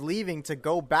Trunks is leaving to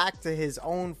go back to his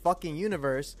own fucking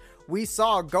universe. We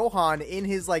saw Gohan in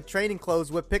his, like, training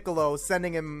clothes with Piccolo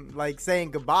sending him, like,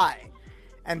 saying goodbye.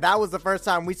 And that was the first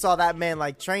time we saw that man,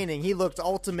 like, training. He looked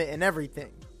ultimate in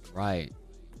everything. Right.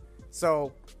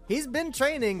 So he's been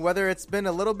training, whether it's been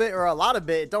a little bit or a lot of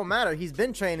bit, it don't matter. He's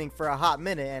been training for a hot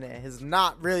minute, and it has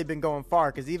not really been going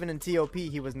far. Because even in TOP,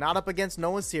 he was not up against no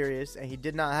one serious, and he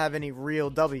did not have any real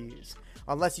W's.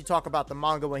 Unless you talk about the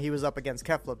manga when he was up against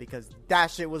Kefla, because that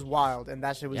shit was wild and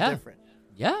that shit was different.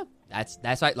 Yeah, that's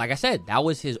like I said, that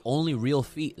was his only real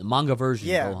feat, the manga version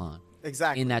of Gohan.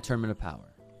 Exactly. In that Tournament of Power.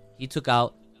 He took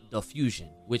out the fusion,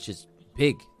 which is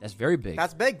big. That's very big.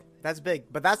 That's big. That's big.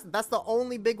 But that's the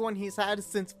only big one he's had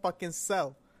since fucking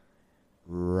Cell.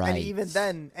 Right.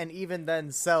 And even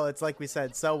then, Cell, it's like we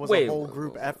said, Cell was a whole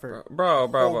group effort. Bro,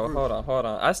 Group. hold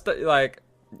on.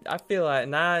 I feel like,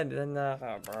 nah,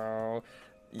 bro.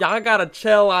 Y'all gotta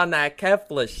chill on that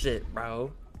Kefla shit,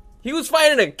 bro. He was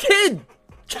fighting a kid.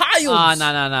 child.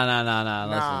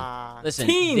 Nah. Listen.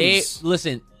 Teens.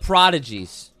 Listen,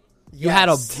 prodigies. You had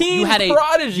a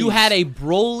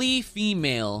Broly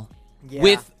female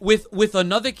Yeah. with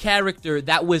another character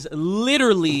that was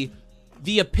literally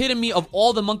the epitome of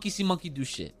all the monkey see monkey do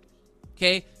shit.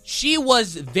 Okay? She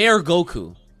was their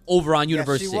Goku over on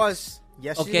Universe 6. She was.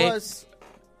 Yes, Okay. she was.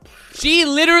 She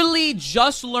literally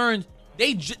just learned.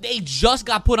 They just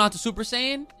got put onto Super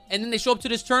Saiyan, and then they show up to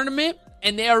this tournament,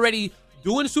 and they're already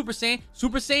doing Super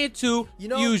Saiyan 2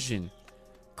 fusion.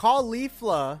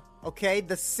 Caulifla, okay,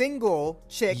 the single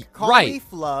chick, right.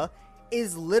 Caulifla,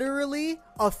 is literally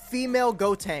a female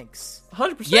Gotenks.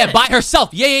 100%. Yeah, by herself.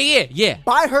 Yeah.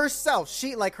 By herself.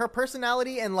 She, like, her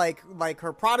personality and, like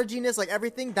her prodiginess, like,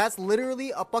 everything, that's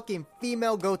literally a fucking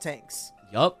female Gotenks.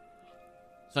 Yup.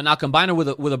 So now combine her with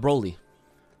a Broly.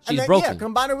 And She's then, broken. yeah,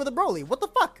 combine her with a Broly. What the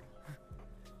fuck?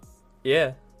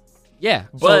 Yeah. Yeah,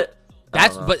 But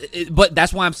but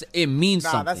that's why it means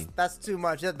Nah, something. that's too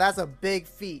much. That's a big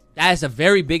feat. That is a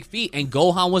very big feat, and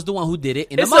Gohan was the one who did it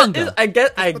in the It's manga. I guess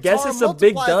Potara it's a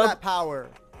big multiplies dub. That power.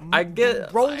 I get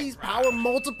Broly's power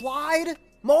multiplied.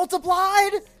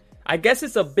 I guess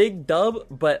it's a big dub,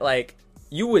 but like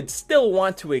you would still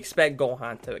want to expect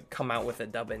Gohan to come out with a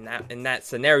dub in that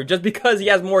scenario, just because he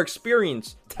has more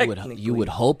experience. Technically, you would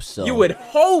hope so. You would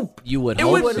hope. You would It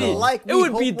hope would so. be Like, it we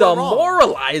would be hope we're wrong.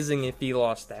 demoralizing if he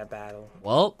lost that battle.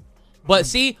 Well, but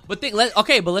see, but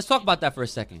let's talk about that for a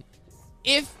second.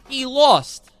 If he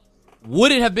lost,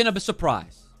 would it have been a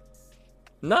surprise?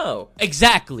 No.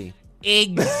 Exactly.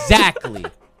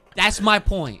 That's my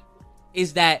point.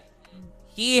 Is that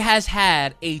he has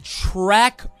had a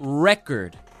track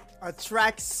record. A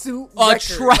tracksuit A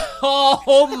record.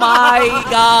 Oh my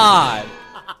god.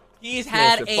 He's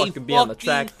had should a fucking be on the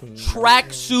track team.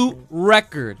 tracksuit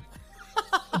record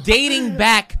dating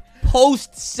back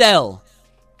post-Cell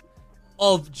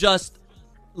of just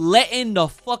letting the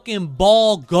fucking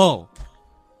ball go.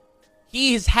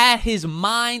 He has had his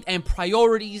mind and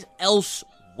priorities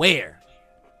elsewhere.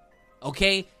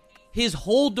 Okay? His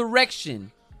whole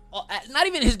direction, not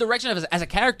even his direction as a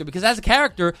character, because as a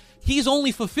character, he's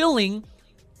only fulfilling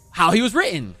how he was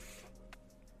written.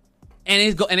 And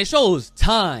it shows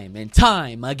time and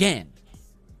time again.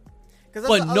 Because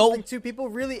that's the other thing too. People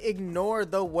really ignore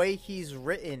the way he's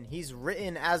written. He's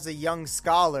written as a young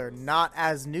scholar, not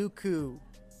as Nuku.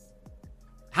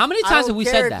 How many times have we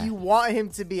said I don't care that? if you want him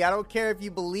to be. I don't care if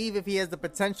you believe if he has the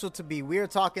potential to be. We are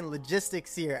talking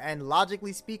logistics here, and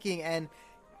logically speaking, and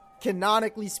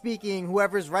canonically speaking,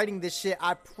 whoever's writing this shit,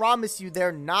 I promise you,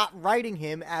 they're not writing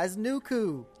him as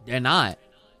Nuku. They're not.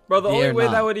 Bro, the only They're way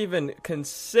not. that would even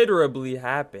considerably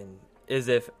happen is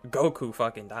if Goku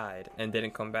fucking died and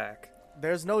didn't come back.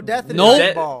 There's no death in Nope.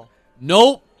 Dragon Ball.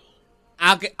 Nope.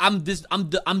 I'm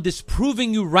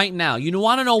disproving you right now. You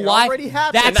want to know It why? already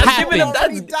happened. That's And happened.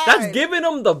 Already that's died. giving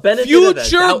him the benefit of the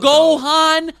Future doubt, though.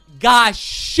 Gohan got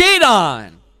shit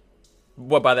on.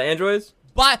 What, by the androids?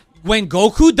 But when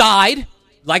Goku died,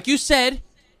 like you said,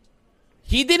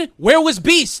 he didn't. Where was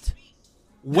Beast?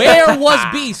 Where was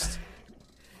Beast?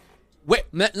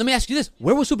 Let me ask you this: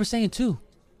 where was Super Saiyan 2?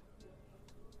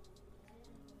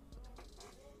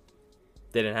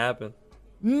 Didn't happen.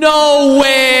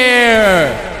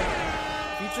 Nowhere.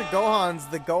 Future Gohan's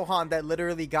the Gohan that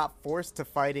literally got forced to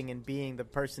fighting and being the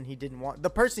person he didn't want, the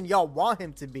person y'all want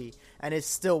him to be, and it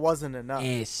still wasn't enough.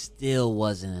 It still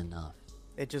wasn't enough.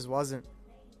 It just wasn't.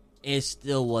 It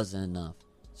still wasn't enough.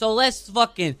 So let's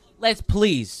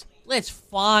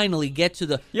finally get to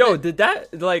the. Yo, did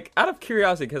that, like, out of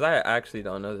curiosity, because I actually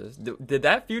don't know this, did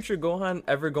that future Gohan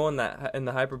ever go in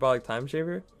the hyperbolic time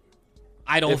chamber?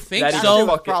 I don't If think that That is shit so. was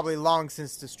fucking- probably long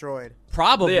since destroyed.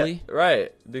 Probably. Yeah,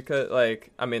 right, because,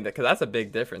 like, I mean, because that's a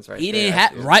big difference, right? He there, didn't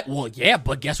have actually. right. Well, yeah,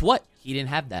 but guess what? He didn't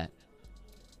have that.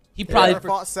 He He probably never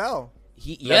fought Cell.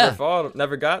 Never fought him,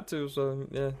 never got to, so,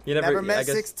 yeah. He Never I met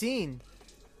guess, 16.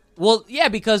 Well, yeah,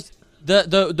 because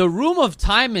the room of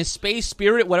time and space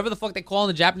spirit, whatever the fuck they call in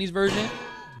the Japanese version,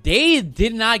 they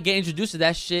did not get introduced to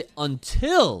that shit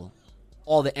until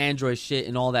all the android shit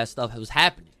and all that stuff was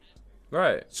happening.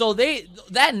 Right. So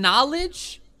that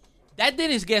knowledge that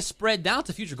didn't get spread down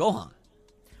to future Gohan.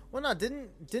 Well, no,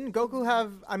 didn't Goku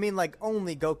have? I mean, like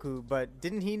only Goku, but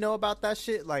didn't he know about that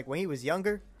shit like when he was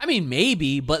younger? I mean,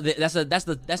 maybe, but that's the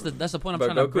point I'm But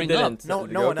trying to Goku bring didn't. up. No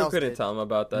Goku one else couldn't did. tell him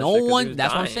about that. No shit 'cause he one. was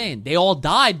That's what I'm dying. saying. They all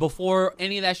died before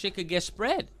any of that shit could get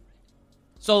spread.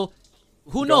 So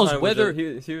who knows Gohan was whether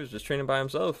he was just training by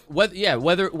himself. whether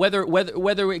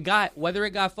it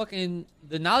got fucking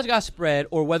the knowledge got spread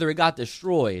or whether it got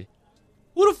destroyed.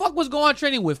 Who the fuck was Gohan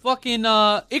training with? Fucking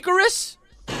Icarus?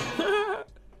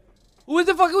 Who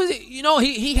the fuck was it? You know,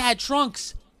 he had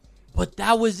Trunks But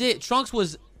that was it. Trunks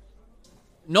was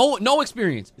no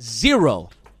experience. Zero.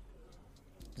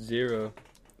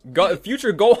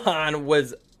 Future Gohan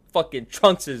was fucking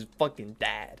Trunks' fucking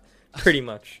dad, pretty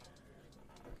much.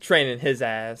 Training his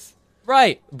ass.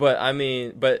 Right. But I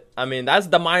mean that's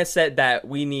the mindset that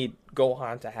we need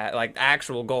Gohan to have, like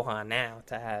actual Gohan now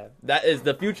to have. That is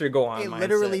the future Gohan It mindset.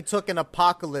 literally took an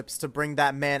apocalypse to bring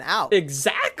that man out.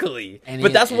 Exactly. And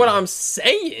but it- that's what and- I'm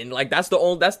saying. Like that's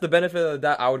the benefit of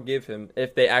that I would give him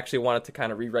if they actually wanted to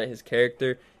kind of rewrite his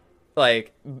character,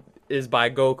 like is by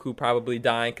Goku probably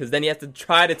dying, because then he has to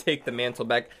try to take the mantle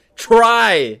back.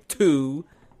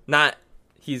 Not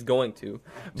he's going to,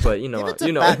 but Give it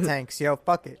to Fat Tanks, yo.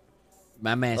 Fuck it.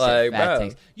 My man Like, said fat bro.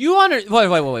 tanks.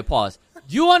 Wait, pause.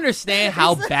 You understand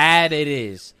how bad it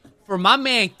is for my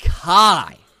man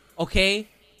Kai, okay?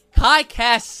 Kai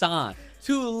Kassan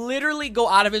to literally go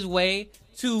out of his way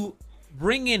to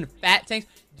bring in fat tanks.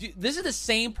 This is the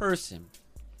same person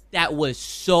that was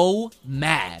so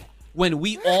mad when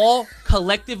we all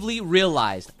collectively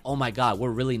realized, oh my God, we're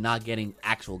really not getting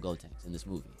actual Gotenks in this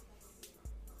movie.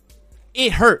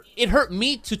 It hurt. It hurt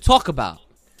me to talk about.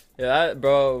 Yeah,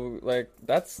 bro, like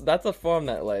that's a form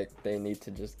that like they need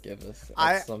to just give us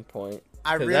at some point.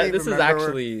 I 'Cause really this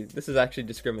remember- is actually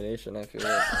discrimination. I feel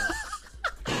like.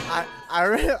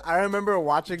 I remember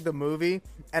watching the movie,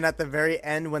 and at the very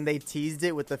end when they teased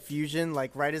it with the fusion,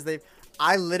 like right as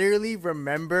I literally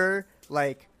remember,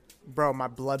 like, bro, my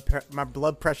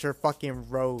blood pressure fucking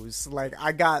rose. Like,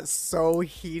 I got so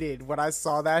heated when I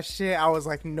saw that shit. I was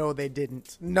like, no, they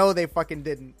didn't. No, they fucking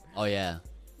didn't. Oh yeah.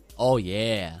 Oh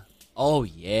yeah. Oh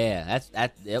yeah. That's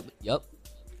that. Yep.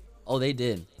 Oh, they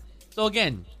did. So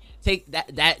again, take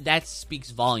that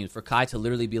speaks volumes for Kai to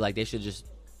literally be like, they should just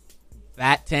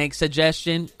fat tank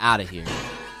suggestion out of here.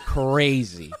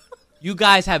 Crazy. You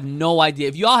guys have no idea.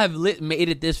 If y'all have made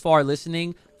it this far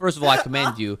listening, first of all, I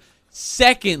commend you.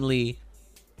 Secondly,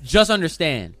 just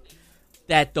understand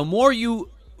that the more you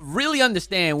really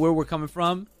understand where we're coming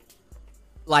from,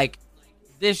 like,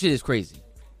 this shit is crazy.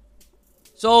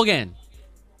 So again,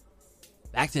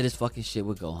 back to this fucking shit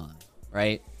with Gohan,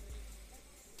 right?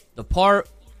 The part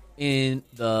in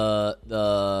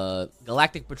the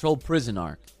Galactic Patrol prison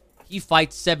arc, he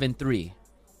fights 7-3,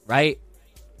 right?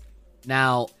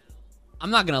 Now, I'm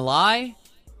not gonna lie,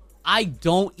 I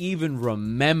don't even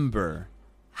remember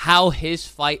how his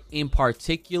fight in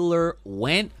particular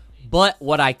went, but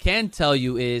what I can tell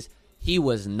you is he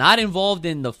was not involved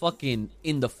in the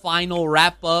final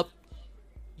wrap up.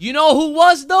 You know who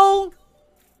was though?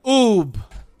 Oob.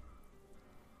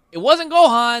 It wasn't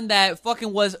Gohan that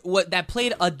fucking was that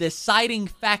played a deciding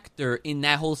factor in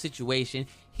that whole situation.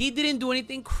 He didn't do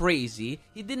anything crazy.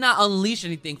 He did not unleash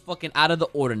anything fucking out of the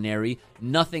ordinary.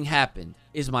 Nothing happened,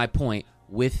 is my point,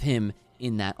 with him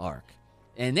in that arc.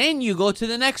 And then you go to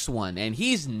the next one, and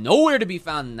he's nowhere to be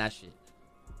found in that shit.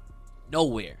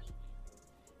 Nowhere.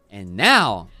 And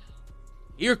now,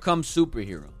 here comes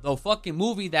Superhero. The fucking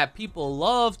movie that people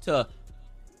love to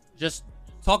just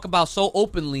talk about so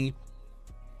openly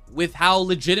with how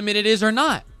legitimate it is or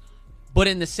not. But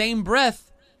in the same breath,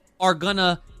 are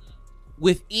gonna,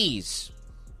 with ease,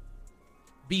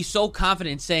 be so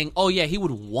confident saying, oh yeah, he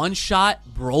would one-shot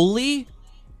Broly?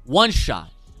 One shot.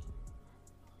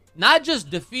 Not just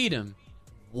defeat him,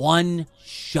 one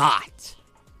shot.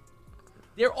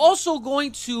 They're also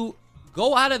going to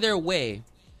go out of their way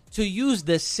to use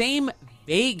the same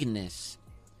vagueness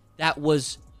that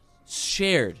was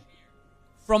shared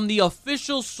from the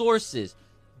official sources.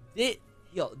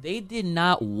 They did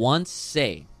not once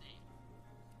say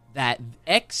that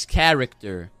X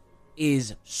character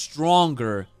is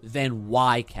stronger than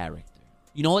Y character.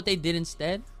 You know what they did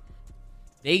instead?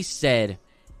 They said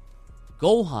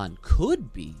Gohan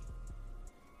could be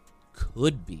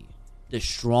the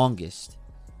strongest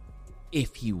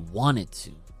if he wanted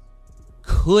to.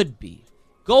 Could be.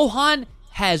 Gohan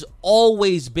has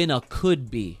always been a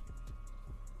could be,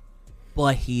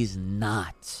 but he's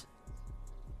not.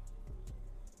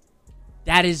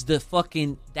 That is the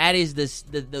thing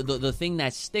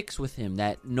that sticks with him,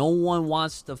 that no one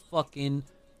wants to fucking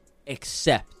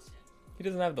accept. He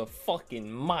doesn't have the fucking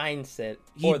mindset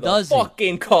He or the doesn't.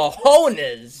 fucking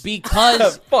cojones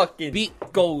Because to fucking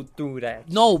go through that.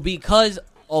 No, because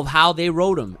of how they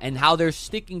wrote him and how they're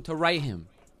sticking to write him.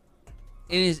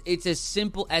 It's as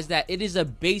simple as that. It is a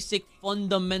basic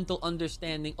fundamental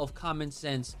understanding of common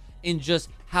sense in just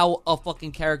how a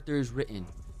fucking character is written.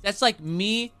 That's like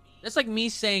me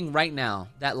saying right now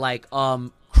that like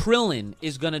Krillin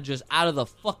is gonna just out of the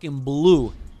fucking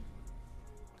blue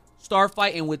start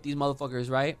fighting with these motherfuckers,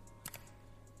 right?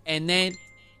 And then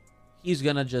he's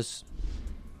gonna just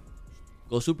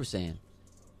go Super Saiyan.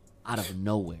 Out of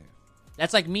nowhere.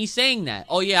 That's like me saying that.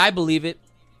 Oh, yeah, I believe it.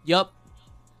 Yup.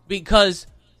 Because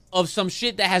of some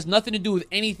shit that has nothing to do with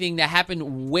anything that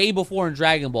happened way before in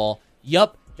Dragon Ball.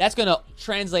 Yup. That's going to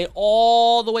translate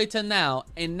all the way to now.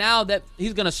 And now that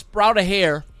he's going to sprout a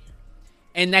hair.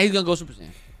 And now he's going to go Super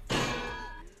Saiyan.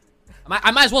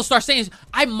 I might as well start saying...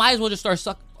 I might as well just start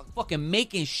fucking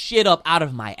making shit up out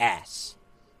of my ass.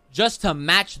 Just to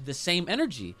match the same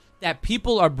energy that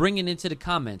people are bringing into the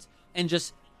comments. And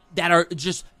just... that are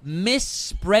just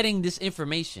misspreading this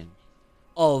information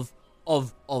of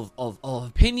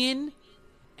opinion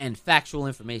and factual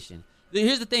information.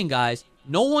 Here's the thing, guys.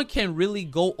 No one can really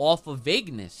go off of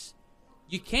vagueness.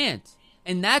 You can't.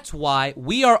 And that's why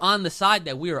we are on the side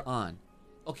that we are on.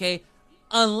 Okay?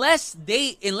 Unless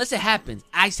it happens,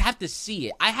 I have to see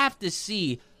it. I have to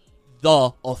see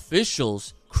the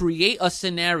officials create a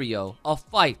scenario, a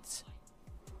fight,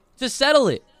 to settle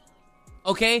it.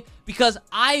 Okay? Because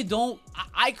I don't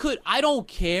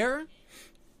care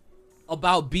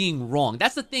about being wrong.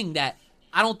 That's the thing that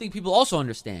I don't think people also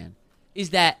understand. Is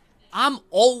that I'm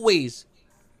always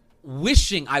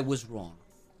wishing I was wrong.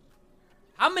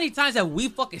 How many times have we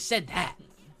fucking said that?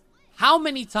 How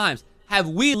many times have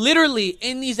we literally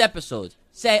in these episodes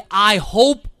say, I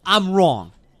hope I'm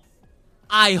wrong.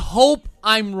 I hope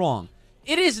I'm wrong.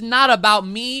 It is not about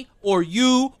me or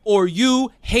you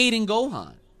hating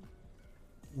Gohan.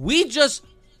 We just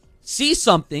see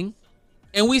something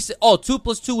and we say, oh, 2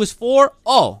 + 2 is 4.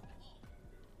 Oh.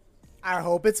 I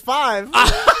hope it's 5.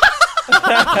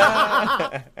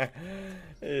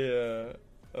 Yeah.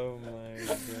 Oh my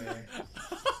god.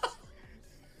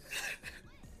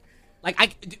 Like,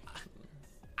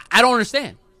 I don't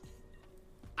understand.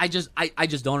 I just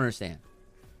don't understand.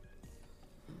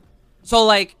 So,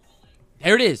 like,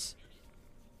 there it is.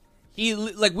 We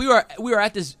are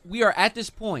at this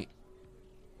point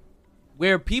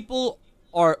where people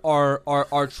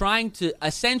are trying to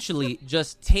essentially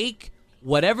just take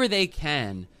whatever they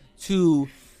can to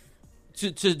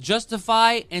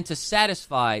justify and to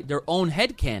satisfy their own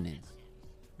headcanons.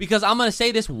 Because I'm going to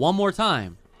say this one more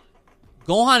time.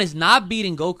 Gohan is not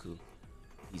beating Goku.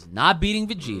 He's not beating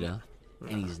Vegeta.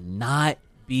 And he's not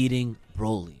beating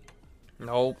Broly.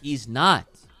 Nope. He's not.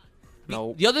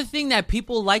 Nope. The other thing that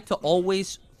people like to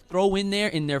always throw in there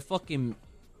in their fucking...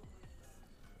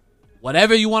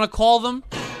 whatever you want to call them,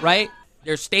 right?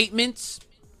 Their statements.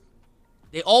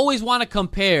 They always want to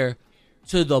compare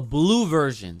to the blue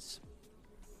versions.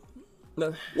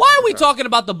 No. Why are we talking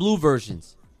about the blue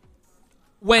versions?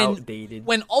 Outdated.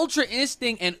 When Ultra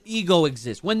Instinct and Ego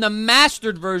exist, when the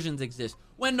mastered versions exist,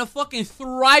 when the fucking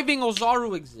thriving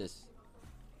Ozaru exists,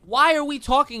 why are we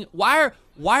talking? Why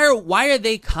are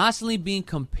they constantly being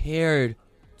compared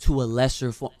to a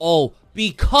lesser form? Oh,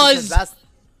 because that's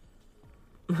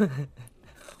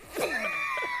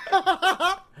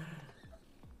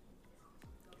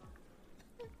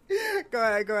Go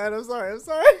ahead. I'm sorry.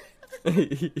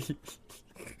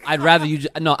 I'd rather you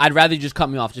just cut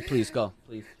me off. Just please go,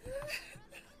 please.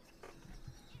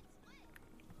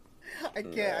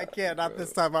 I can't. Not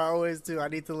this time. I always do. I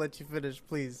need to let you finish,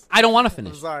 please. I don't want to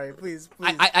finish. I'm sorry. Please.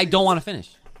 I don't want to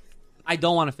finish. I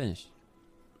don't want to finish.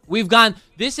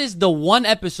 This is the one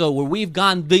episode where we've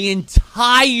gone the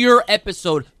entire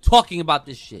episode talking about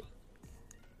this shit.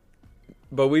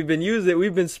 But we've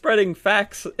been spreading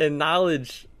facts and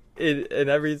knowledge in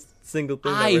every single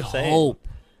thing that we're saying.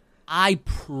 I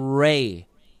pray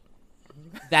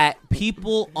that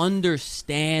people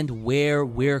understand where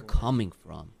we're coming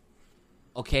from.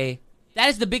 Okay? That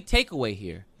is the big takeaway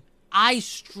here. I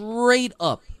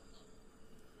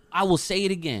will say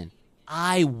it again.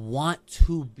 I want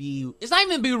to be... it's not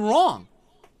even be wrong.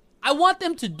 I want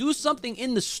them to do something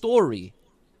in the story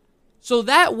so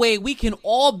that way we can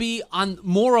all be on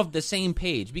more of the same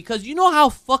page. Because you know how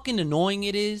fucking annoying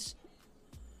it is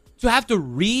to have to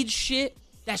read shit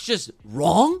that's just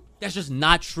wrong? That's just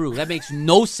not true. That makes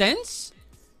no sense.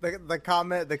 The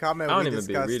comment we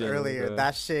discussed earlier,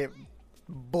 that shit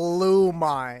blew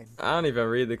mine. I don't even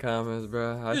read the comments,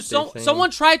 bro. Dude,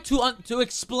 someone tried to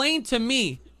explain to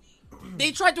me.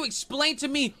 They tried to explain to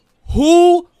me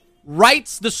who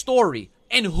writes the story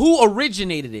and who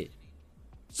originated it.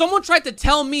 Someone tried to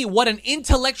tell me what an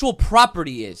intellectual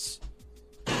property is.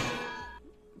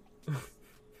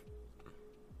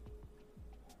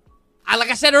 Like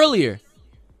I said earlier,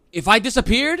 if I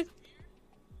disappeared,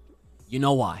 you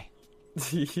know why.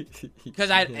 Because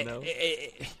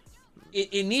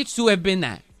it needs to have been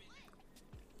that.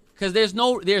 Because there's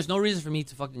no reason for me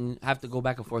to fucking have to go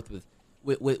back and forth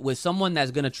with someone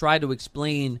that's gonna try to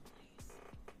explain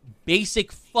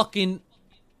basic fucking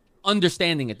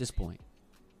understanding at this point.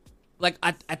 Like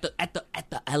at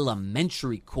the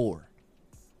elementary core.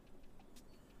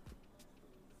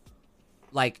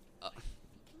 Like,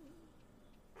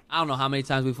 I don't know how many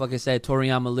times we fucking said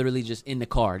Toriyama literally just in the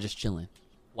car, just chilling,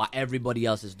 while everybody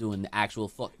else is doing the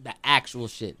actual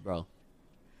shit, bro.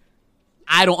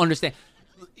 I don't understand.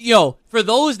 Yo, for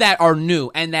those that are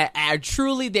new and that are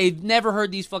truly, they've never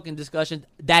heard these fucking discussions,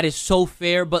 that is so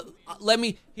fair. But let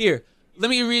me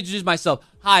reintroduce myself.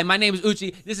 Hi, my name is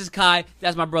Uchi. This is Kai.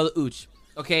 That's my brother Uch.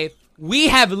 Okay? We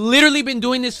have literally been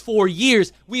doing this for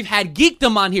years. We've had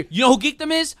Geekdom on here. You know who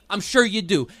Geekdom is? I'm sure you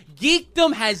do.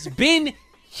 Geekdom has been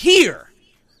here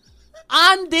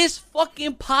on this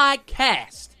fucking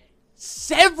podcast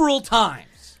several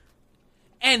times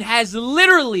and has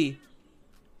literally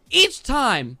each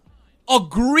time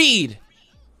agreed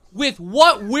with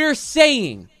what we're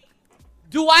saying.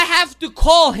 Do I have to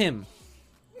call him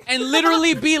and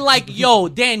literally be like, yo,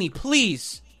 Danny,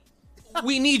 please,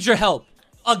 we need your help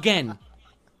again.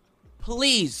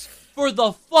 Please, for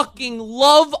the fucking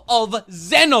love of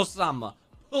Zeno-sama,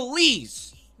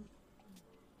 please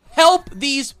help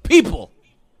these people.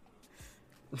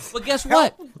 But guess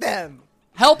what?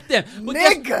 Help them. But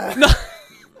Nigga.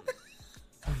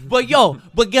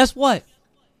 But guess what?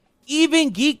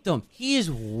 Even Geekdom, he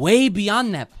is way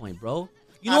beyond that point, bro.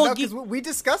 You know, because we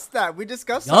discussed that. We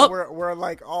discussed Yup. that. We're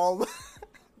like all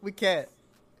we can't.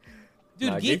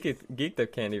 dude,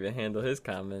 Geekdom can't even handle his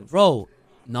comments. bro.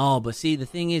 No, but see, the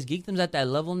thing is, Geekdom's at that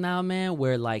level now, man,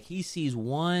 where like he sees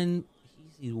one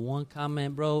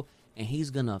comment, bro, and he's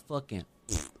gonna fucking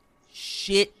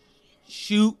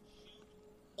shoot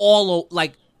all over.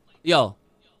 Like, yo,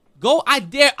 go! I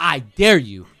dare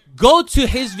you. Go to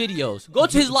his videos. Go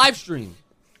to his live stream.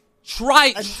 Try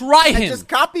him. And just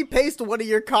copy paste one of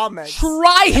your comments.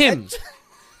 Try him.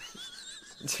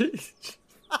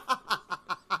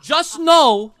 Just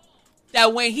know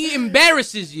that when he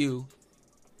embarrasses you,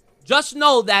 just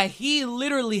know that he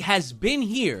literally has been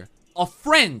here. A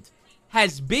friend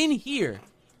has been here.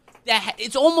 That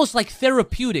it's almost like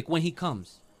therapeutic when he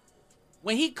comes.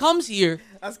 When he comes here,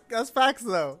 That's facts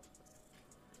though.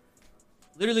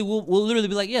 literally we'll literally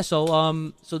be like, yeah,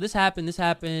 so this happened,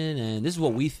 and this is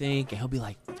what we think, and he'll be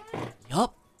like,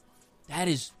 yup, that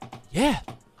is, yeah,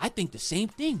 I think the same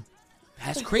thing.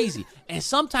 That's crazy. And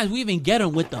sometimes we even get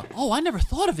him with the, oh, I never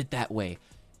thought of it that way.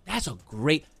 That's a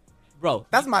great, bro.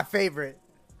 That's my favorite.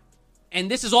 And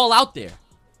this is all out there.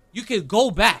 You can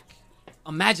go back.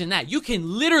 Imagine that. You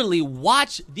can literally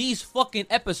watch these fucking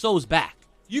episodes back.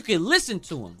 You can listen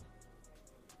to them.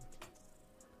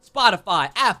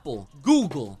 Spotify, Apple,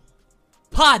 Google,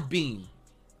 Podbean.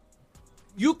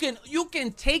 You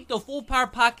can take the Full Power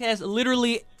Podcast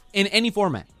literally in any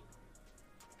format.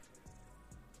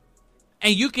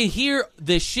 And you can hear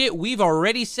the shit we've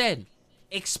already said,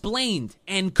 explained,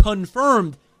 and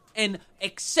confirmed, and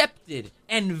accepted,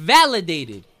 and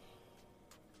validated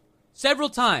several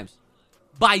times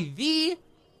by the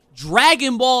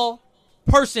Dragon Ball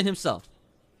person himself.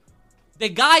 The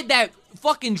guy that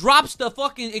fucking drops the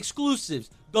fucking exclusives,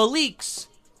 the leaks.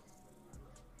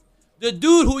 The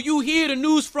dude who you hear the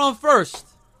news from first.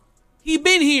 He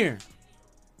been here.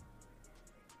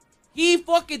 He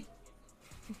fucking...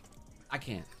 I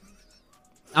can't.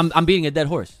 I'm beating a dead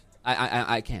horse.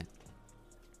 I can't.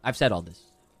 I've said all this.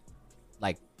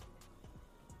 Like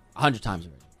 100 times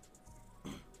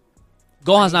already.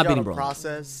 Gohan's not beating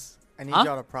Broly. I need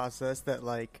y'all to process that,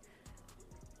 like,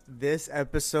 this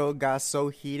episode got so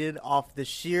heated off the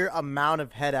sheer amount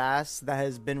of head ass that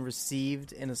has been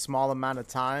received in a small amount of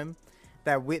time.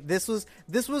 That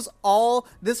this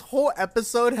whole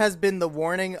episode has been the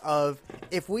warning of,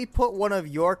 if we put one of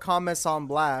your comments on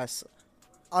blast,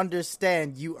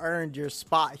 understand you earned your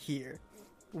spot here.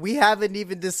 We haven't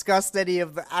even discussed any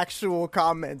of the actual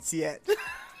comments yet.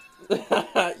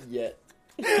 Yet.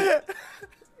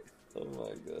 Oh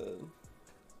my god.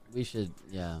 We should,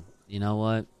 yeah. You know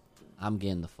what? I'm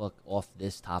getting the fuck off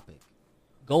this topic.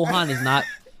 Gohan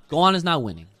is not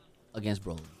winning against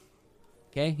Broly.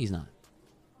 Okay? He's not.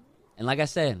 And like I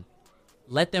said,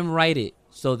 let them write it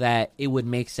so that it would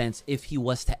make sense if he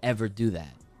was to ever do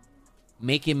that.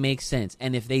 Make it make sense.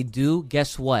 And if they do,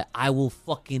 guess what? I will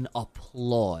fucking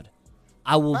applaud.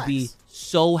 I will be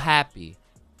so happy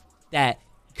that,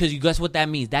 because you guess what that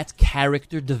means? That's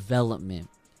character development.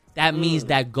 That means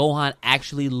that Gohan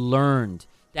actually learned.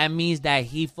 That means that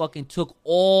he fucking took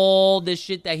all the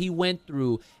shit that he went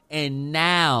through and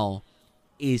now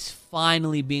is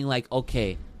finally being like,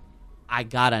 okay, I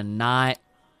gotta not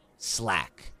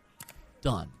slack.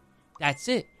 Done. That's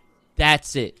it.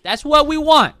 That's it. That's what we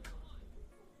want.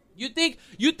 You think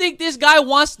this guy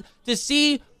wants to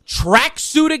see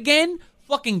Tracksuit again?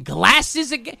 fucking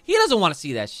glasses again. He doesn't want to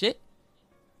see that shit.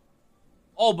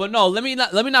 Oh, but no, let me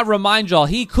not remind y'all.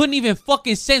 He couldn't even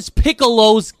fucking sense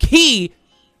Piccolo's key.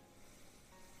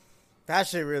 That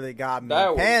shit really got me.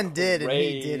 That was Pan did and he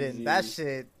crazy. didn't. That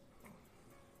shit.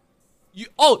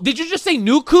 Did you just say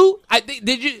Nuku? I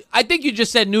think you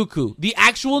just said Nuku. The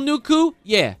actual Nuku?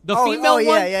 Yeah, the female one.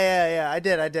 Yeah. I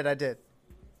did.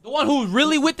 The one who's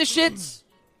really with the shits.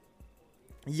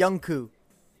 Yunku.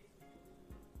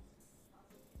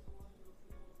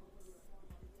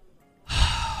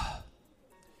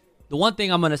 The one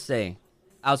thing I'm gonna say,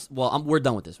 we're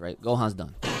done with this, right? Gohan's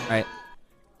done, right?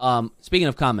 Speaking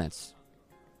of comments,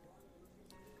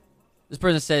 this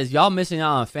person says y'all missing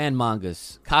out on fan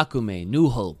mangas: Kakume, New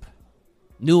Hope,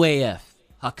 New AF,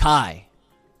 Hakai,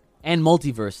 and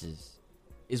Multiverses.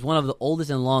 Is one of the oldest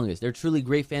and longest. They're truly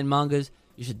great fan mangas.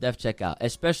 You should check out,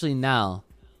 especially now.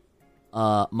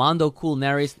 Mondo Cool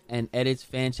narrates and edits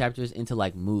fan chapters into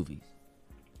like movies.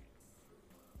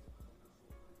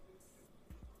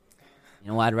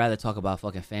 You know, I'd rather talk about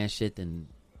fucking fan shit than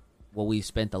what we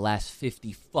spent the last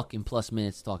 50 fucking plus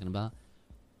minutes talking about.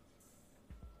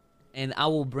 And I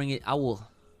will bring it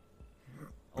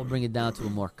down to a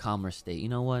more calmer state. You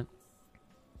know what?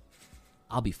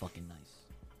 I'll be fucking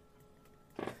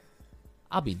nice.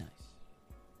 I'll be nice.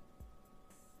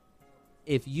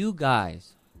 If you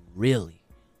guys really,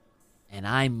 and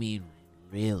I mean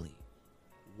really,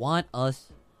 want us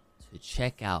to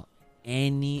check out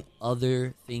any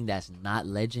other thing that's not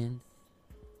Legend,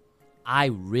 I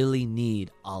really need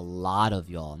a lot of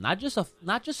y'all. Not just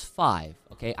 5,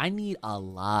 okay? I need a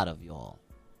lot of y'all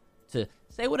to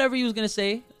say whatever you was gonna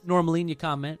say normally in your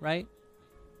comment, right?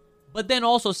 But then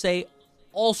also say,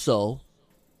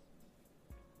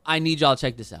 I need y'all to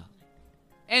check this out.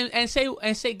 And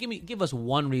say give us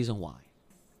one reason why.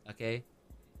 Okay?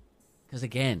 Because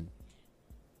again,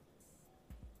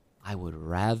 I would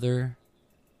rather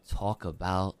talk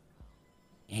about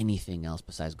anything else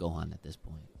besides Gohan at this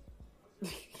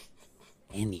point.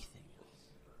 Anything else.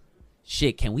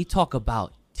 Shit, can we talk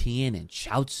about Tien and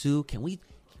Chaozu? Can we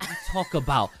talk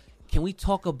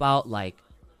about like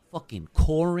fucking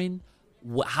Korin?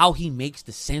 How he makes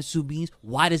the sensu beans?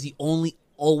 Why does he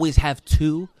always have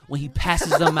 2 when he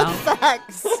passes them out?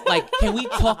 Facts. Like, can we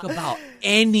talk about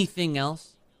anything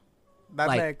else? That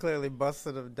like- man clearly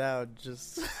busted him down.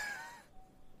 Just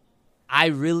I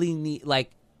really need,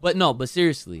 but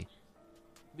seriously.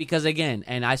 Because again,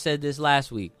 and I said this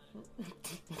last week,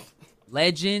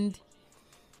 Legend,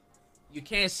 you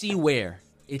can't see where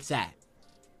it's at.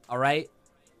 All right?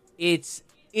 It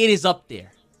is up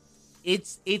there.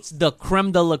 It's the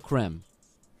creme de la creme.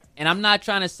 And I'm not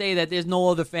trying to say that there's no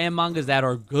other fan mangas that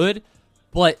are good,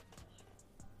 but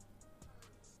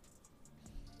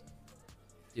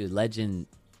dude, Legend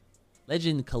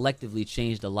collectively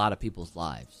changed a lot of people's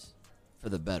lives for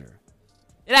the better.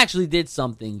 It actually did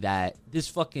something that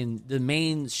the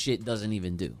main shit doesn't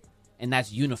even do. And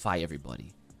that's unify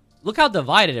everybody. Look how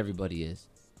divided everybody is.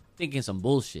 Thinking some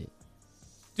bullshit.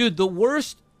 Dude, the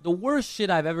worst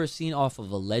shit I've ever seen off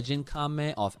of a Legend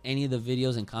comment, off any of the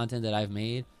videos and content that I've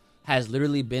made, has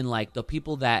literally been like the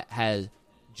people that has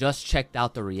just checked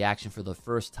out the reaction for the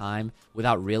first time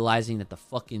without realizing that the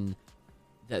fucking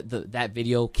that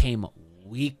video came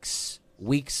weeks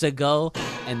ago,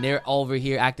 and they're over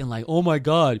here acting like, oh my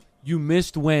god, you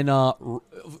missed when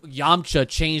Yamcha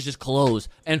changed his clothes,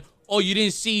 and oh, you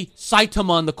didn't see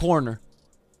Saitama in the corner.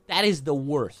 That is the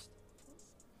worst.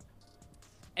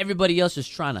 Everybody else is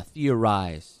trying to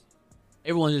theorize.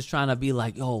 Everyone's just trying to be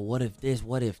like, oh, what if this,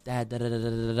 what if that, da da da da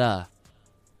da da.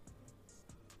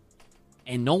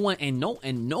 And no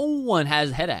one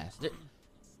has head ass.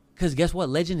 Cause guess what?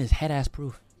 Legend is head ass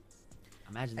proof.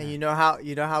 Imagine that. and you know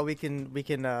how we can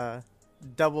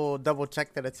double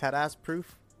check that it's head ass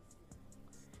proof.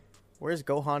 Where's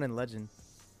Gohan in Legend?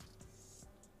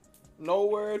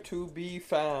 Nowhere to be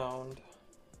found.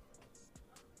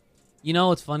 You know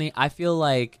what's funny? I feel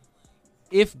like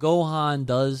if Gohan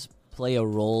does play a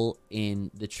role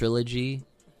in the trilogy,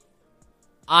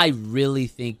 I really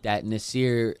think that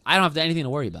Nasir, I don't have anything to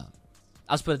worry about.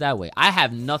 I'll just put it that way. I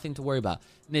have nothing to worry about.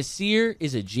 Nasir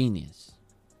is a genius.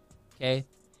 Okay?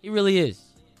 He really is.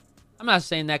 I'm not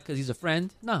saying that because he's a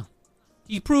friend. No.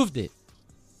 He proved it.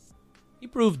 He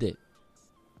proved it.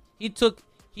 He took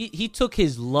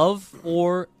his love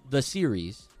for the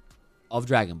series of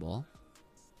Dragon Ball,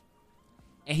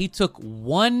 and he took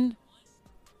one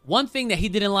thing that he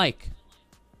didn't like,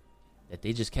 that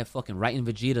they just kept fucking writing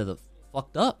Vegeta the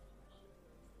fucked up.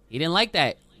 He didn't like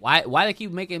that. Why they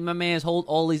keep making my man's hold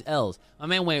all these L's? My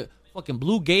man went fucking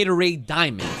blue Gatorade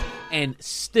Diamond and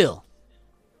still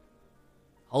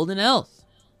holding L's.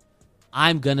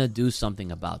 I'm gonna do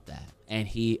something about that. And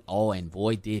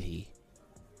boy did he.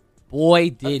 Boy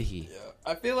did he. Yeah.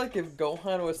 I feel like if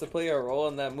Gohan was to play a role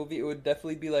in that movie, it would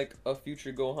definitely be like a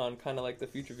future Gohan, kind of like the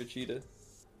future Vegeta.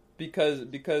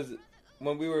 Because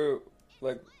when we were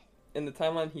like in the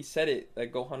timeline, he said it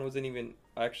like Gohan wasn't even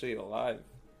actually alive.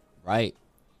 Right.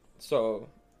 So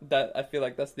that I feel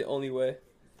like that's the only way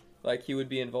like he would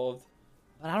be involved.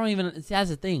 But I don't even, see, that's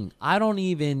the thing. I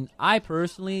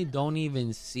personally don't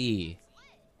even see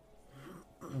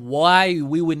why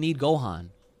we would need Gohan.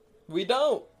 We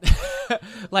don't.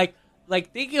 like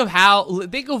think of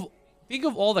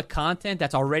all the content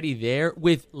that's already there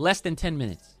with less than 10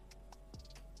 minutes.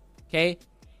 Okay?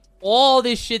 All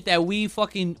this shit that we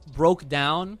fucking broke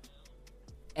down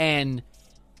and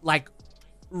like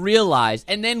realized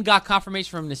and then got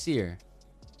confirmation from Nasir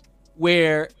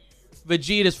where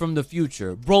Vegeta's from the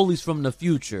future, Broly's from the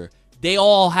future. They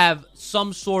all have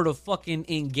some sort of fucking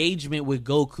engagement with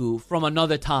Goku from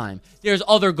another time. There's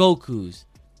other Gokus.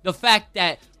 The fact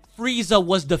that Frieza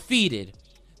was defeated.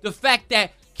 The fact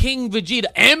that King Vegeta,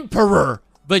 Emperor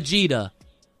Vegeta,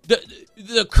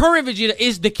 the current Vegeta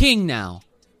is the king now.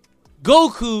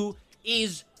 Goku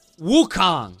is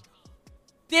Wukong.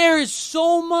 There is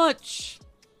so much.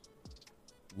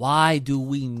 Why do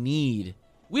we need...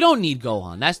 We don't need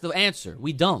Gohan. That's the answer.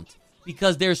 We don't.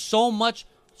 Because there's so much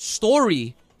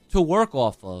story to work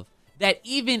off of that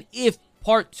even if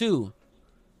part 2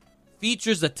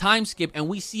 features a time skip and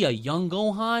we see a young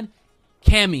Gohan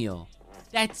cameo,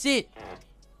 that's it.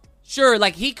 Sure,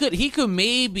 like he could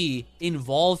maybe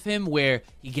involve him where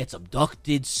he gets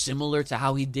abducted similar to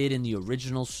how he did in the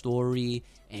original story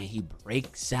and he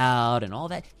breaks out and all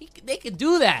that. They could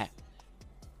do that.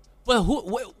 But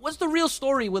what's the real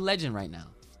story with Legend right now?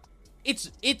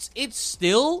 It's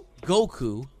still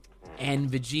Goku and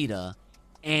Vegeta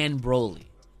and Broly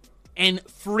and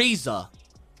Frieza,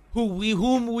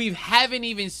 whom we haven't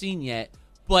even seen yet,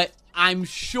 but I'm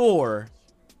sure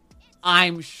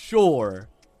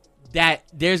that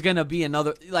there's gonna be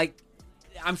another, like,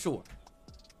 I'm sure.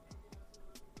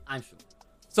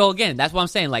 So again, that's what I'm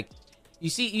saying. Like,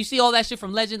 you see all that shit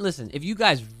from Legend. Listen, if you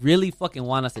guys really fucking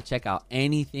want us to check out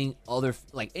anything other,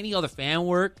 like any other fan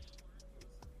work,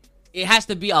 it has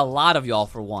to be a lot of y'all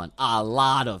for one. A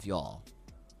lot of y'all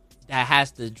that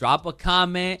has to drop a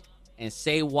comment and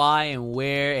say why and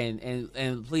where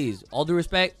and please, all due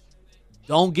respect,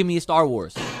 don't give me a Star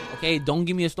Wars. Okay? Don't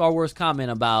give me a Star Wars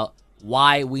comment about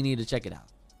why we need to check it out.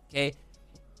 Okay?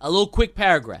 A little quick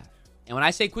paragraph. And when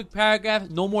I say quick paragraph,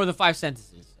 no more than 5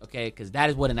 sentences. Okay? Because that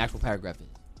is what an actual paragraph is.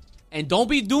 And don't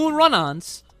be doing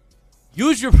run-ons.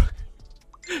 Use your...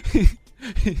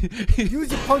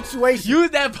 Use your punctuation. Use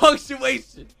that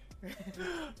punctuation.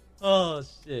 Oh,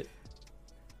 shit.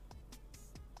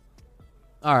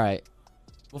 All right.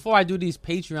 Before I do these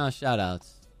Patreon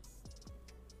shout-outs,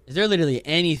 is there literally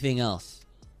anything else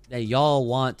that y'all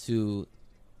want to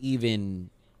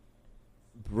even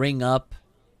bring up,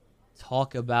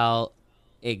 talk about,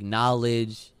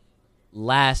 acknowledge,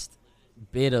 last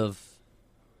bit of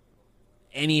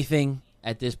anything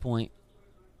at this point?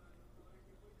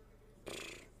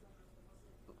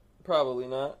 Probably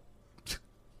not.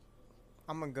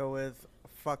 I'm gonna go with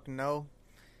fuck no.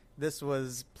 This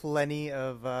was plenty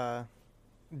of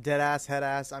dead ass, head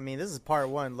ass. I mean, this is part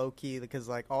 1, low key, because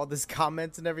like all this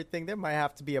comments and everything, there might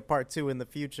have to be a part 2 in the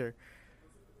future.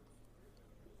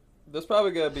 There's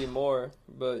probably gonna be more,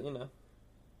 but you know,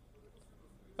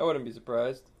 I wouldn't be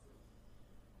surprised.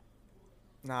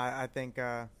 Nah, I think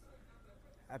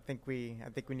we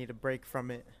need a break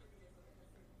from it.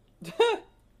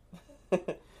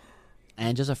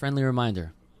 And just a friendly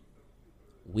reminder,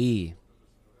 we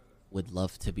would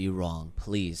love to be wrong,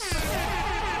 please.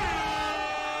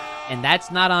 And that's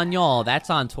not on y'all.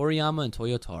 That's on Toriyama and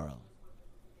Toyotaro.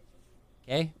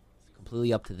 Okay? It's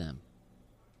completely up to them.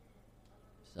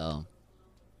 So,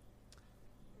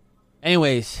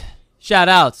 anyways, shout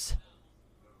outs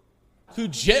to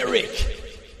Jerick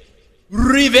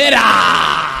Rivera.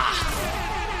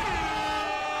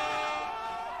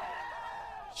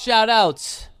 Shout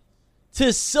outs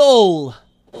to Soul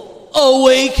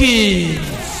Awakens.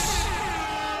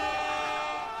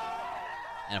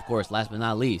 And of course, last but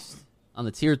not least, on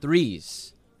the tier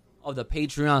 3s of the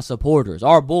Patreon supporters,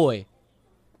 our boy,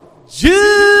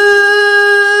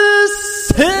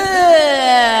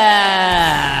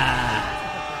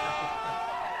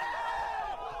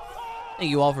 Thank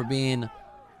you all for being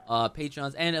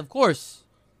Patrons. And of course,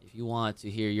 if you want to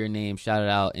hear your name shouted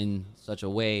out in such a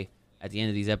way at the end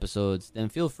of these episodes, then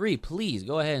feel free, please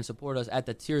go ahead and support us at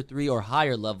the tier 3 or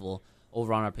higher level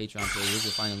over on our Patreon page. You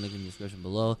can find the link in the description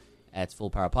below. That's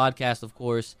Full Power Podcast, of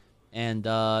course. And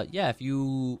yeah, if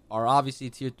you are obviously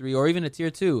tier 3 or even a tier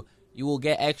 2, you will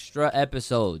get extra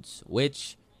episodes,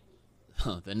 which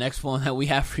the next one that we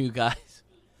have for you guys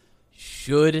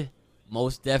should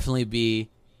most definitely be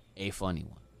a funny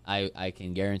one. I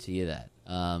can guarantee you that.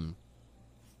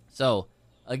 So,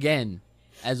 again,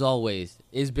 as always,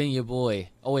 it's been your boy.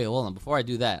 Oh, wait, hold on. Before I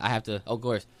do that, I have to, of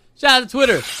course, shout out to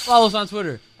Twitter. Follow us on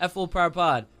Twitter at Full Power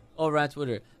Pod over on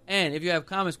Twitter. And if you have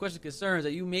comments, questions, concerns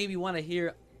that you maybe want to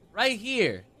hear right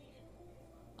here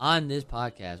on this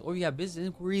podcast, or if you have business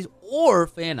inquiries or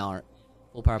fan art,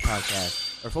 Full Power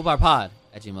Podcast, or Full Power Pod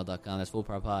at gmail.com. That's Full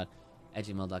Power Pod at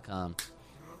gmail.com.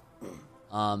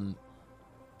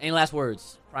 Any last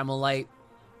words? Primal Light?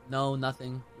 No,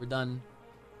 nothing. We're done.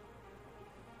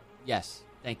 Yes.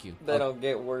 Thank you. They don't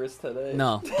get worse today.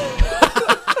 No.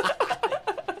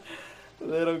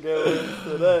 They don't get worse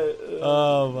today.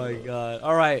 Oh my god.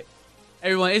 All right.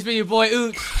 Everyone, it's been your boy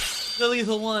Ooch, the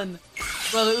lethal one,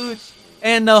 Brother Ooch,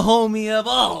 and the homie of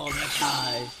all the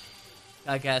guys,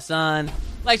 Podcast-san.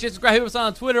 Like, share, subscribe, hit us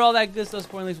on Twitter, all that good stuff.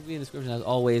 Supporting links will be in the description. As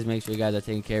always, make sure you guys are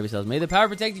taking care of yourselves. May the power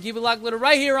protect you. Keep it locked, little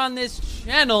right here on this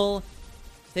channel.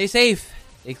 Stay safe,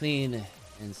 stay clean,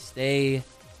 and stay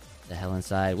the hell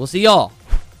inside. We'll see y'all